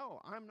 well, no,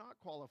 I'm not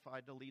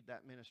qualified to lead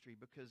that ministry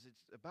because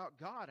it's about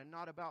God and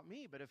not about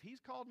me. But if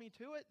he's called me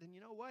to it, then you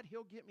know what?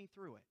 He'll get me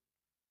through it.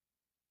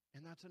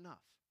 And that's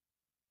enough.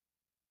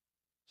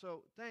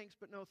 So thanks,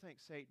 but no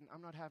thanks, Satan.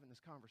 I'm not having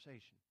this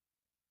conversation.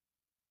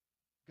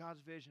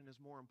 God's vision is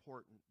more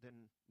important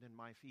than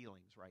my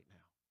feelings right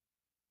now.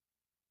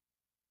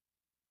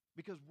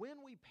 Because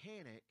when we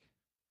panic,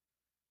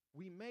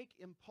 we make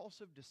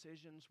impulsive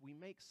decisions, we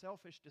make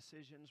selfish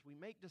decisions, we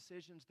make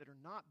decisions that are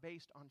not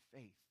based on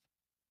faith.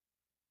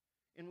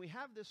 And we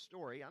have this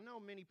story. I know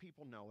many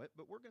people know it,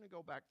 but we're going to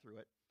go back through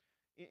it.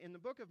 In the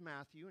book of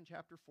Matthew, in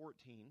chapter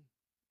 14,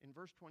 in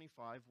verse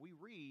 25, we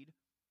read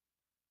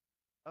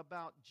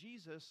about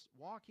Jesus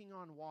walking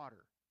on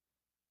water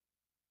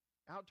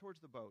out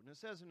towards the boat. And it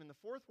says, and in the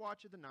fourth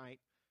watch of the night,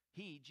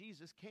 he,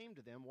 Jesus, came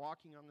to them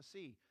walking on the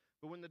sea.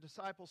 But when the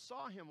disciples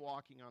saw him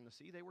walking on the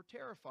sea, they were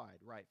terrified,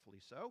 rightfully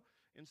so,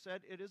 and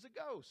said, it is a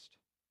ghost.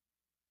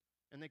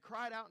 And they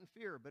cried out in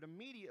fear. But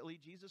immediately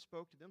Jesus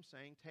spoke to them,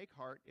 saying, take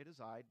heart, it is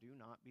I, do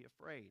not be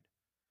afraid.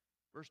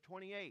 Verse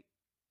 28,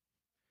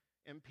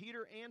 and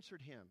Peter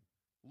answered him,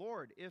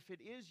 Lord, if it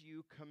is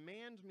you,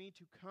 command me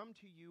to come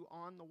to you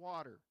on the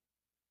water.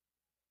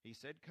 He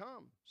said,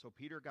 come. So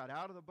Peter got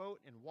out of the boat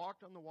and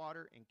walked on the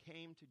water and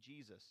came to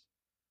Jesus.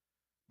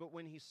 But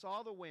when he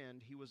saw the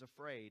wind, he was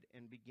afraid,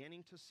 and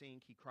beginning to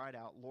sink, he cried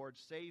out, Lord,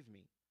 save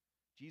me.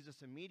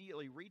 Jesus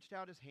immediately reached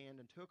out his hand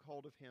and took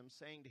hold of him,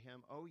 saying to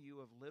him, O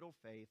you of little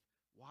faith,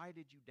 why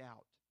did you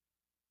doubt?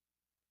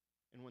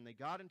 And when they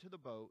got into the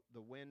boat,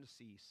 the wind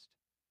ceased,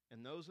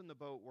 and those in the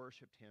boat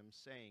worshipped him,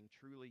 saying,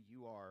 truly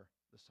you are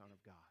the Son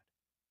of God.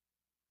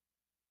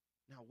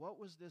 Now, what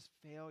was this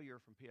failure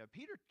from Peter?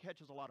 Peter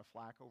catches a lot of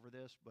flack over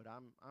this, but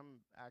I'm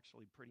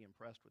actually pretty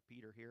impressed with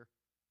Peter here,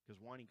 because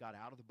one, he got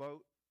out of the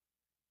boat.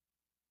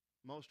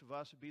 Most of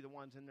us would be the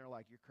ones in there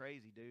like, you're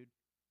crazy, dude.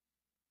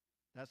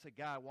 That's a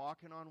guy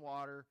walking on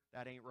water.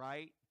 That ain't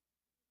right.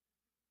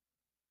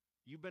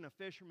 You've been a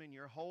fisherman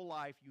your whole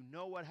life. You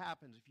know what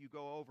happens if you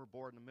go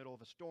overboard in the middle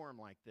of a storm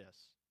like this.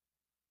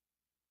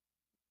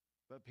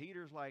 But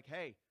Peter's like,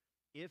 hey,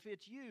 if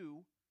it's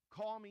you,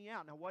 call me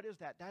out. Now, what is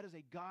that? That is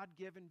a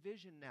God-given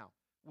vision now.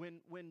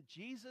 When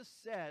Jesus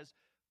says,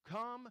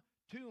 come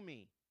to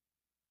me,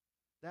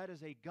 that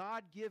is a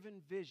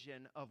God-given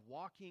vision of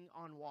walking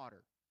on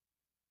water.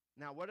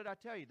 Now, what did I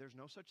tell you? There's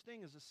no such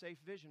thing as a safe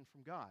vision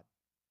from God.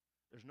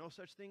 There's no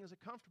such thing as a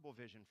comfortable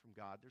vision from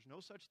God. There's no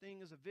such thing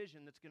as a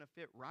vision that's going to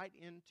fit right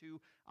into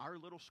our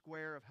little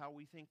square of how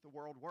we think the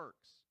world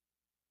works.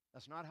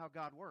 That's not how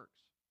God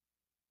works.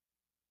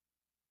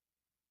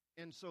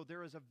 And so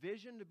there is a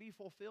vision to be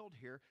fulfilled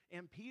here,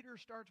 and Peter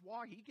starts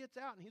walking. He gets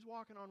out, and he's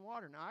walking on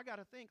water. Now, I got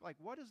to think, like,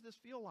 what does this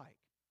feel like?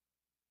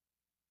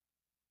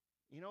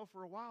 You know,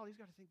 for a while, he's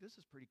got to think, this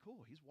is pretty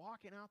cool. He's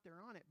walking out there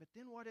on it. But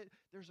then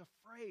there's a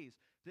phrase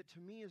that to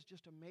me is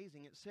just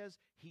amazing. It says,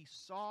 he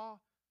saw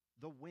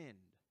the wind.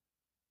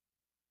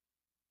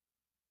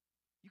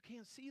 You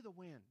can't see the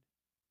wind.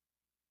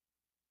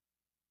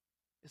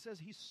 It says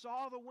he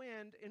saw the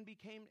wind and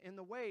became in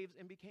the waves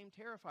and became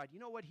terrified. You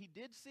know what he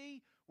did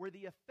see were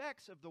the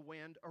effects of the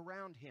wind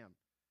around him.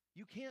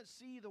 You can't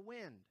see the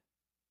wind,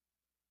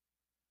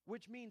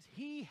 which means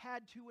he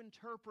had to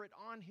interpret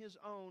on his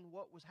own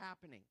what was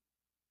happening.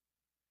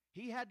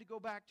 He had to go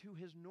back to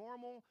his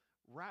normal,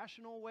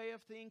 rational way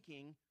of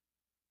thinking,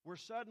 where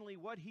suddenly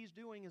what he's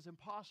doing is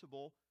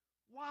impossible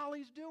while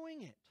he's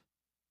doing it.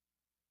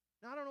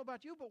 Now, I don't know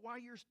about you, but while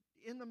you're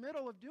in the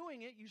middle of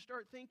doing it, you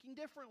start thinking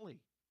differently.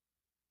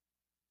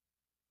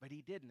 But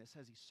he didn't. It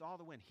says he saw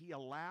the wind. He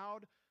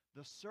allowed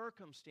the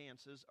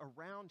circumstances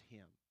around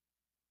him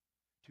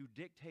to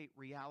dictate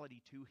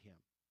reality to him,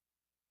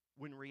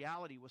 when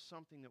reality was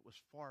something that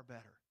was far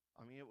better.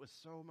 I mean, it was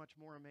so much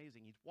more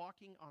amazing. He's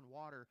walking on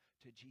water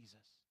to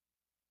Jesus.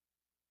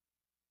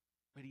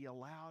 But he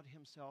allowed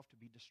himself to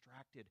be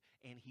distracted,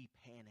 and he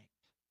panicked.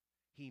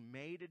 He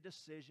made a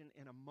decision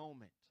in a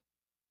moment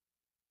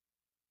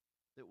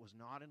that was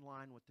not in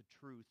line with the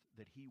truth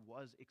that he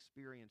was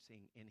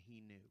experiencing, and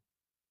he knew.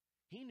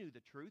 He knew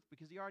the truth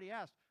because he already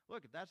asked,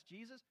 look, if that's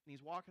Jesus and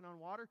he's walking on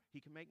water,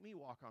 he can make me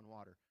walk on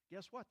water.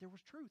 Guess what? There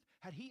was truth.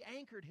 Had he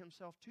anchored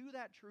himself to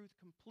that truth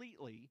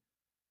completely,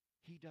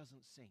 he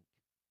doesn't sink.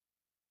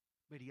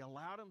 But he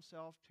allowed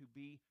himself to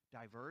be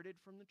diverted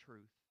from the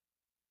truth,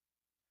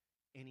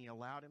 and he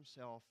allowed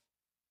himself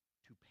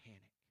to panic.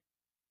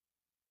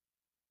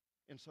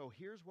 And so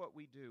here's what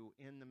we do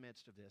in the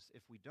midst of this.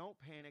 If we don't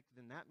panic,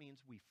 then that means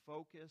we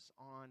focus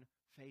on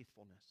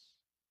faithfulness.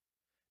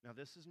 Now,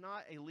 this is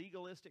not a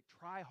legalistic,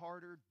 try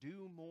harder,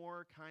 do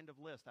more kind of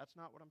list. That's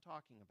not what I'm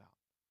talking about.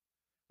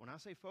 When I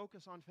say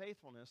focus on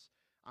faithfulness,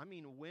 I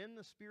mean when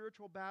the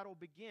spiritual battle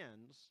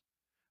begins,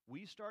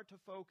 we start to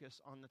focus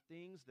on the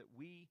things that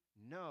we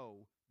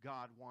know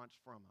God wants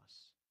from us.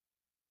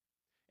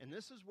 And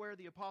this is where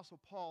the Apostle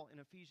Paul in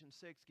Ephesians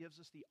 6 gives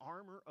us the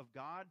armor of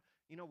God.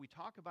 You know, we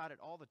talk about it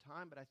all the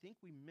time, but I think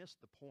we miss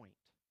the point.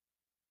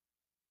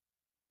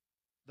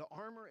 The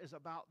armor is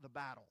about the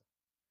battle.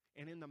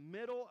 And in the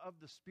middle of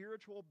the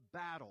spiritual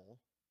battle,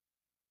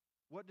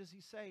 what does he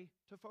say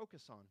to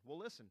focus on? Well,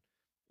 listen.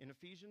 In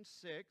Ephesians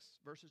 6,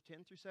 verses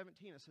 10 through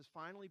 17, it says,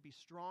 finally, be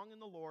strong in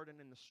the Lord and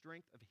in the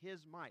strength of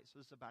his might. So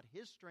this is about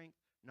his strength,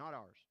 not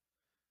ours.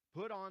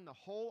 Put on the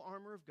whole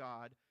armor of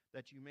God,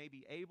 that you may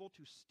be able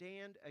to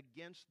stand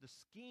against the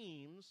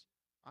schemes,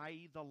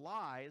 i.e. the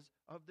lies,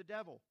 of the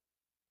devil.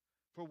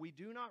 For we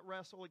do not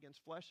wrestle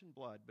against flesh and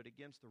blood, but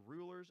against the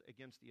rulers,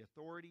 against the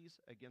authorities,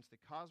 against the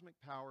cosmic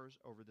powers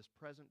over this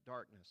present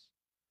darkness,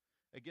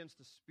 against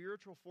the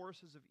spiritual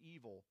forces of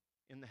evil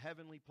in the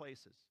heavenly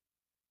places.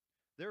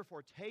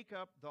 Therefore, take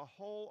up the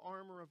whole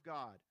armor of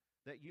God,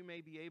 that you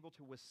may be able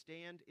to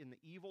withstand in the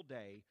evil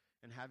day,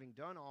 and having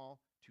done all,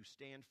 to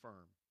stand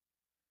firm.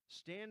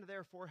 Stand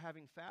therefore,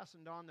 having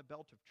fastened on the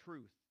belt of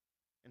truth,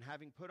 and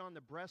having put on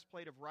the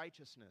breastplate of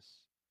righteousness,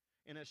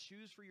 and as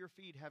shoes for your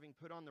feet, having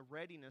put on the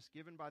readiness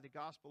given by the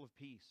gospel of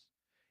peace.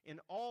 In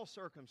all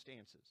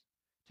circumstances,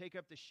 take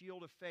up the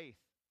shield of faith,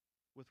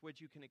 with which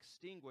you can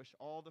extinguish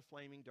all the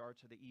flaming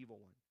darts of the evil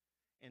one.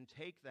 And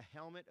take the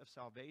helmet of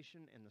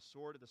salvation and the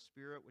sword of the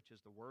Spirit, which is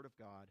the word of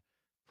God,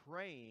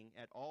 praying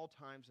at all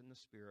times in the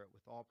Spirit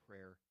with all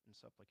prayer and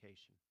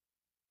supplication.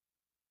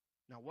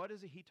 Now, what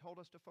is it he told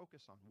us to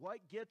focus on?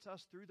 What gets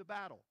us through the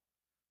battle?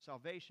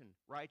 Salvation,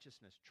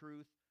 righteousness,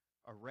 truth,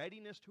 a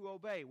readiness to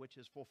obey, which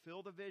is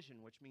fulfill the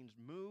vision, which means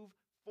move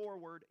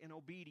forward in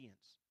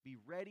obedience. Be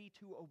ready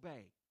to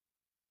obey.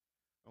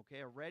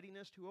 Okay, a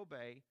readiness to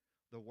obey,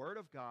 the word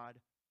of God,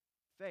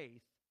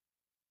 faith,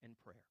 and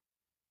prayer.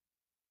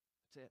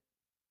 That's it.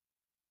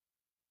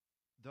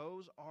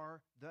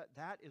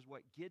 That is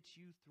what gets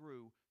you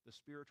through the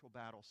spiritual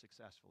battle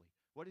successfully.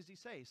 What does he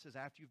say? He says,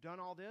 after you've done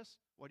all this,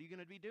 what are you going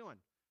to be doing?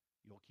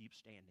 You'll keep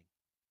standing.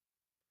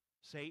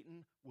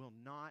 Satan will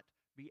not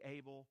be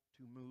able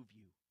to move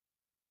you.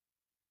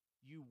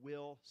 You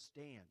will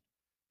stand.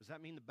 Does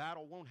that mean the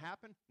battle won't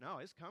happen? No,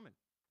 it's coming.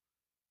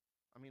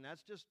 I mean,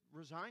 that's just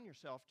resign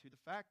yourself to the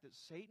fact that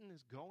Satan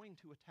is going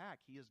to attack.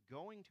 He is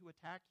going to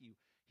attack you.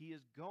 He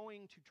is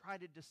going to try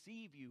to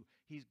deceive you.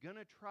 He's going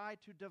to try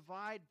to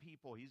divide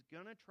people. He's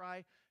going to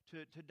try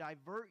to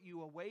divert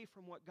you away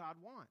from what God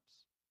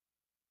wants.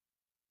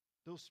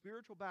 Those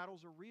spiritual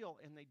battles are real,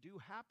 and they do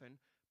happen,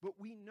 but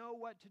we know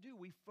what to do.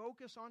 We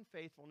focus on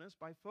faithfulness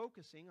by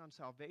focusing on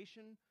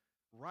salvation,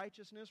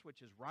 righteousness,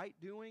 which is right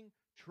doing,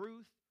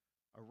 truth,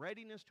 a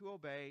readiness to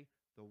obey,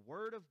 the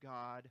Word of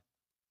God,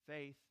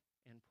 faith,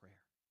 and prayer.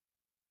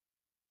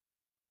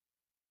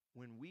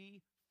 When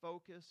we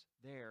focus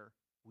there,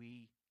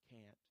 we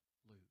can't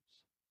lose.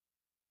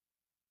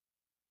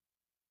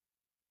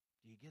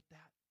 Do you get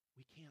that?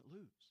 We can't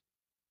lose.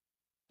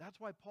 That's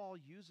why Paul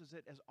uses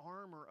it as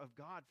armor of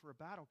God for a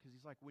battle, because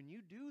he's like, when you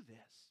do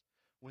this,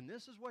 when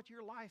this is what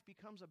your life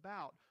becomes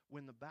about,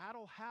 when the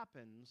battle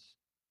happens,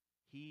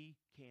 he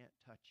can't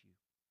touch you.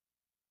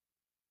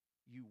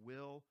 You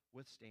will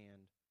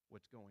withstand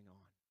what's going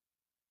on.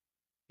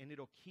 And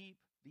it'll keep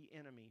the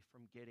enemy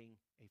from getting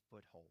a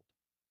foothold.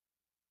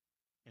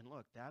 And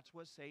look, that's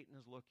what Satan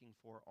is looking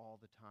for all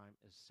the time,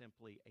 is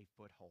simply a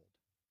foothold.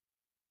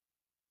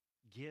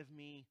 Give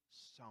me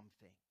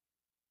something,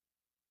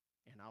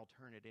 and I'll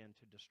turn it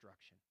into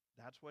destruction.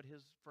 That's what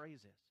his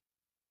phrase is.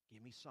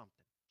 Give me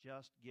something.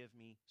 Just give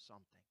me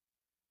something.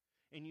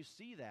 And you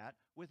see that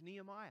with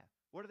Nehemiah.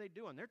 What are they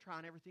doing? They're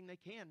trying everything they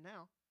can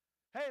now.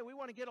 Hey, we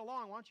want to get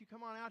along. Why don't you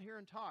come on out here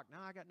and talk?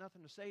 Now I got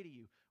nothing to say to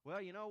you.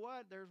 Well, you know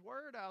what? There's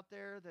word out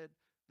there that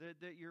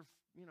you're,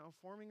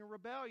 forming a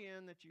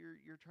rebellion, that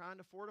you're trying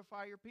to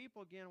fortify your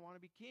people again, want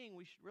to be king.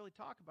 We should really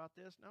talk about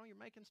this. No, you're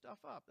making stuff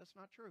up. That's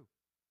not true.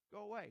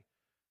 Go away.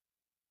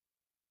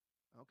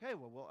 Okay,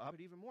 well, we'll up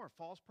it even more.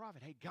 False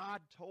prophet. Hey,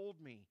 God told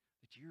me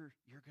that you're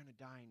going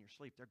to die in your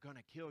sleep. They're going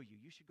to kill you.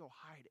 You should go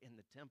hide in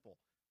the temple.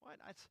 What?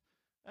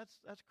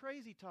 That's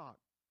crazy talk.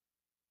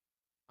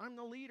 I'm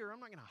the leader. I'm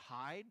not going to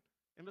hide.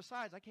 And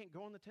besides, I can't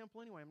go in the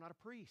temple anyway. I'm not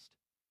a priest.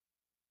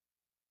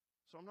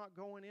 So I'm not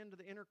going into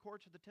the inner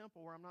courts of the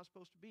temple where I'm not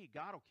supposed to be.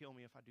 God will kill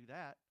me if I do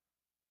that.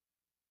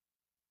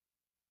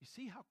 You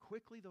see how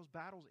quickly those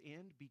battles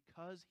end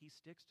because he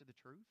sticks to the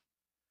truth?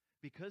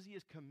 because he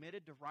is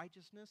committed to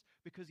righteousness,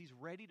 because he's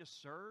ready to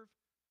serve.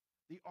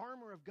 The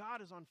armor of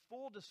God is on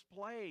full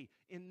display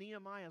in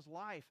Nehemiah's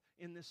life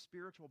in this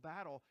spiritual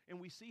battle, and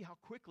we see how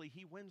quickly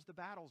he wins the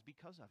battles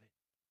because of it.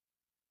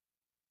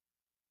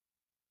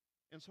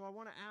 And so I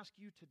want to ask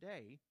you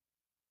today,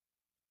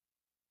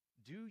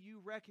 do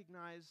you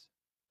recognize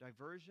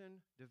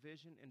diversion,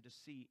 division, and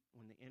deceit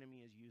when the enemy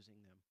is using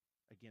them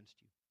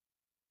against you?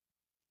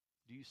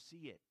 Do you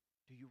see it?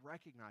 Do you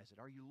recognize it?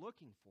 Are you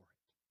looking for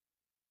it?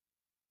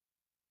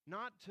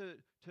 Not to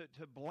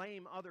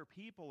blame other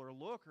people or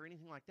look or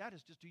anything like that.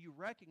 It's just, do you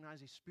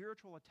recognize a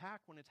spiritual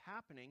attack when it's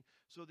happening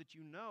so that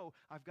you know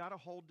I've got to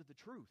hold to the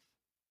truth?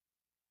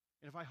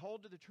 And if I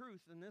hold to the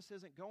truth, then this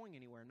isn't going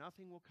anywhere.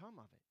 Nothing will come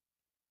of it.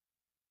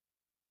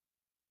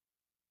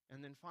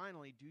 And then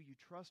finally, do you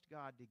trust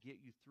God to get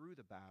you through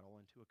the battle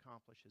and to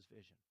accomplish his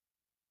vision?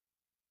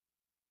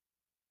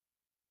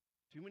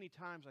 Too many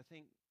times, I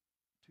think,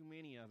 too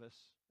many of us,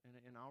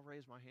 and I'll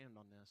raise my hand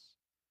on this,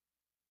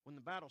 when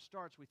the battle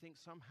starts, we think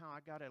somehow I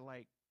got to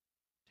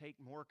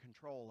take more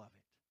control of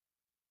it.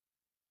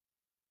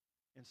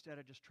 Instead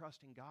of just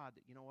trusting God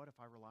that, you know what, if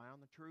I rely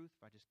on the truth,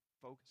 if I just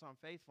focus on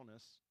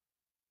faithfulness,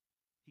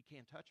 he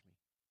can't touch me.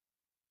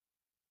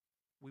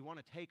 We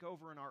want to take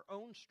over in our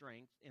own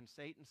strength, and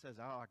Satan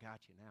says, oh, I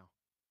got you now.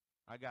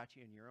 I got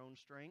you in your own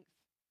strength.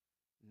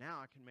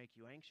 Now I can make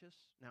you anxious.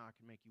 Now I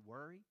can make you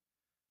worry.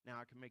 Now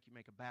I can make you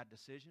make a bad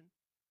decision.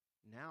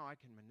 Now I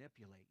can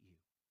manipulate you.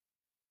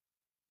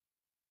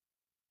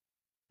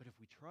 But if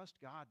we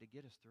trust God to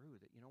get us through,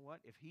 that, you know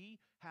what, if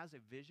he has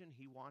a vision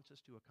he wants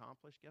us to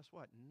accomplish, guess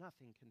what?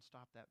 Nothing can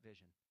stop that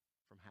vision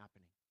from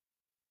happening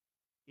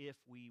if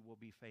we will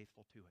be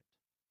faithful to it.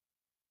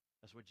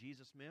 That's what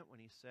Jesus meant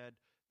when he said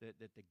that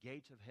the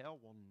gates of hell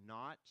will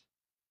not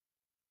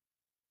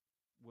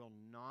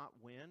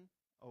win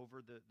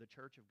over the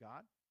church of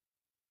God.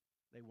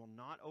 They will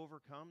not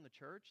overcome the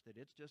church, that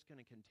it's just going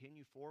to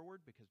continue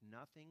forward because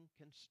nothing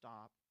can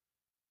stop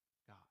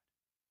God.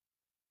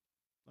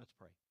 Let's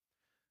pray.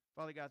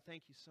 Father God,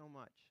 thank you so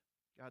much.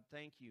 God,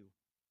 thank you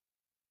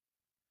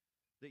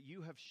that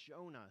you have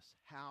shown us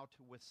how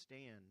to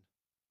withstand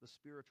the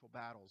spiritual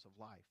battles of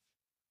life.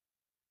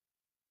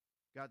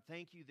 God,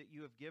 thank you that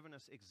you have given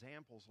us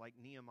examples like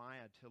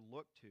Nehemiah to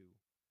look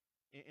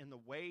to in the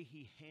way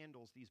he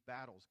handles these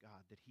battles,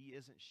 God, that he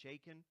isn't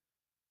shaken,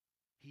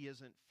 he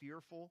isn't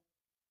fearful,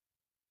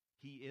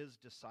 he is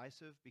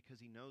decisive because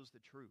he knows the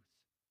truth.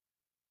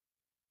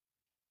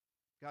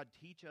 God,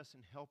 teach us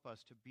and help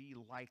us to be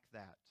like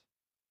that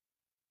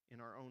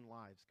in our own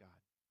lives, God.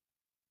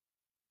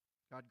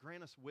 God,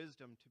 grant us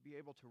wisdom to be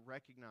able to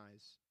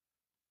recognize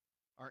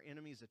our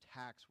enemy's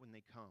attacks when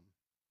they come.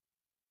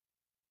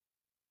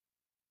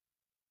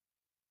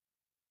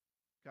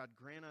 God,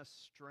 grant us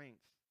strength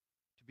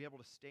to be able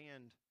to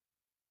stand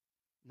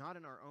not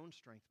in our own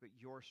strength, but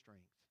your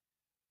strength.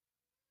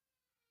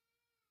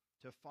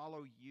 To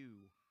follow you.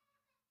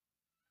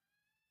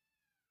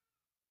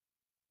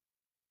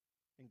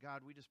 And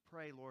God, we just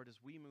pray, Lord, as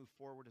we move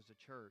forward as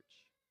a church,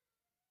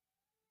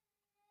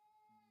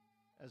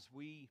 as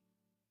we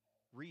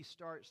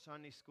restart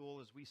Sunday school,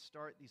 as we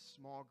start these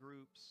small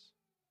groups,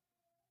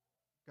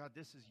 God,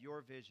 this is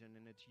your vision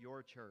and it's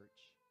your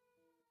church.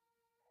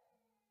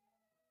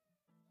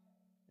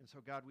 And so,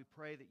 God, we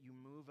pray that you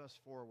move us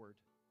forward.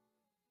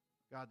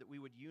 God, that we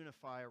would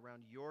unify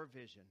around your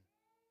vision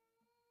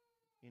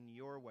in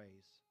your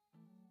ways,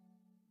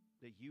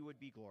 that you would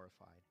be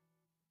glorified.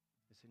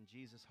 It's in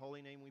Jesus'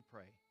 holy name we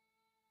pray.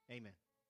 Amen.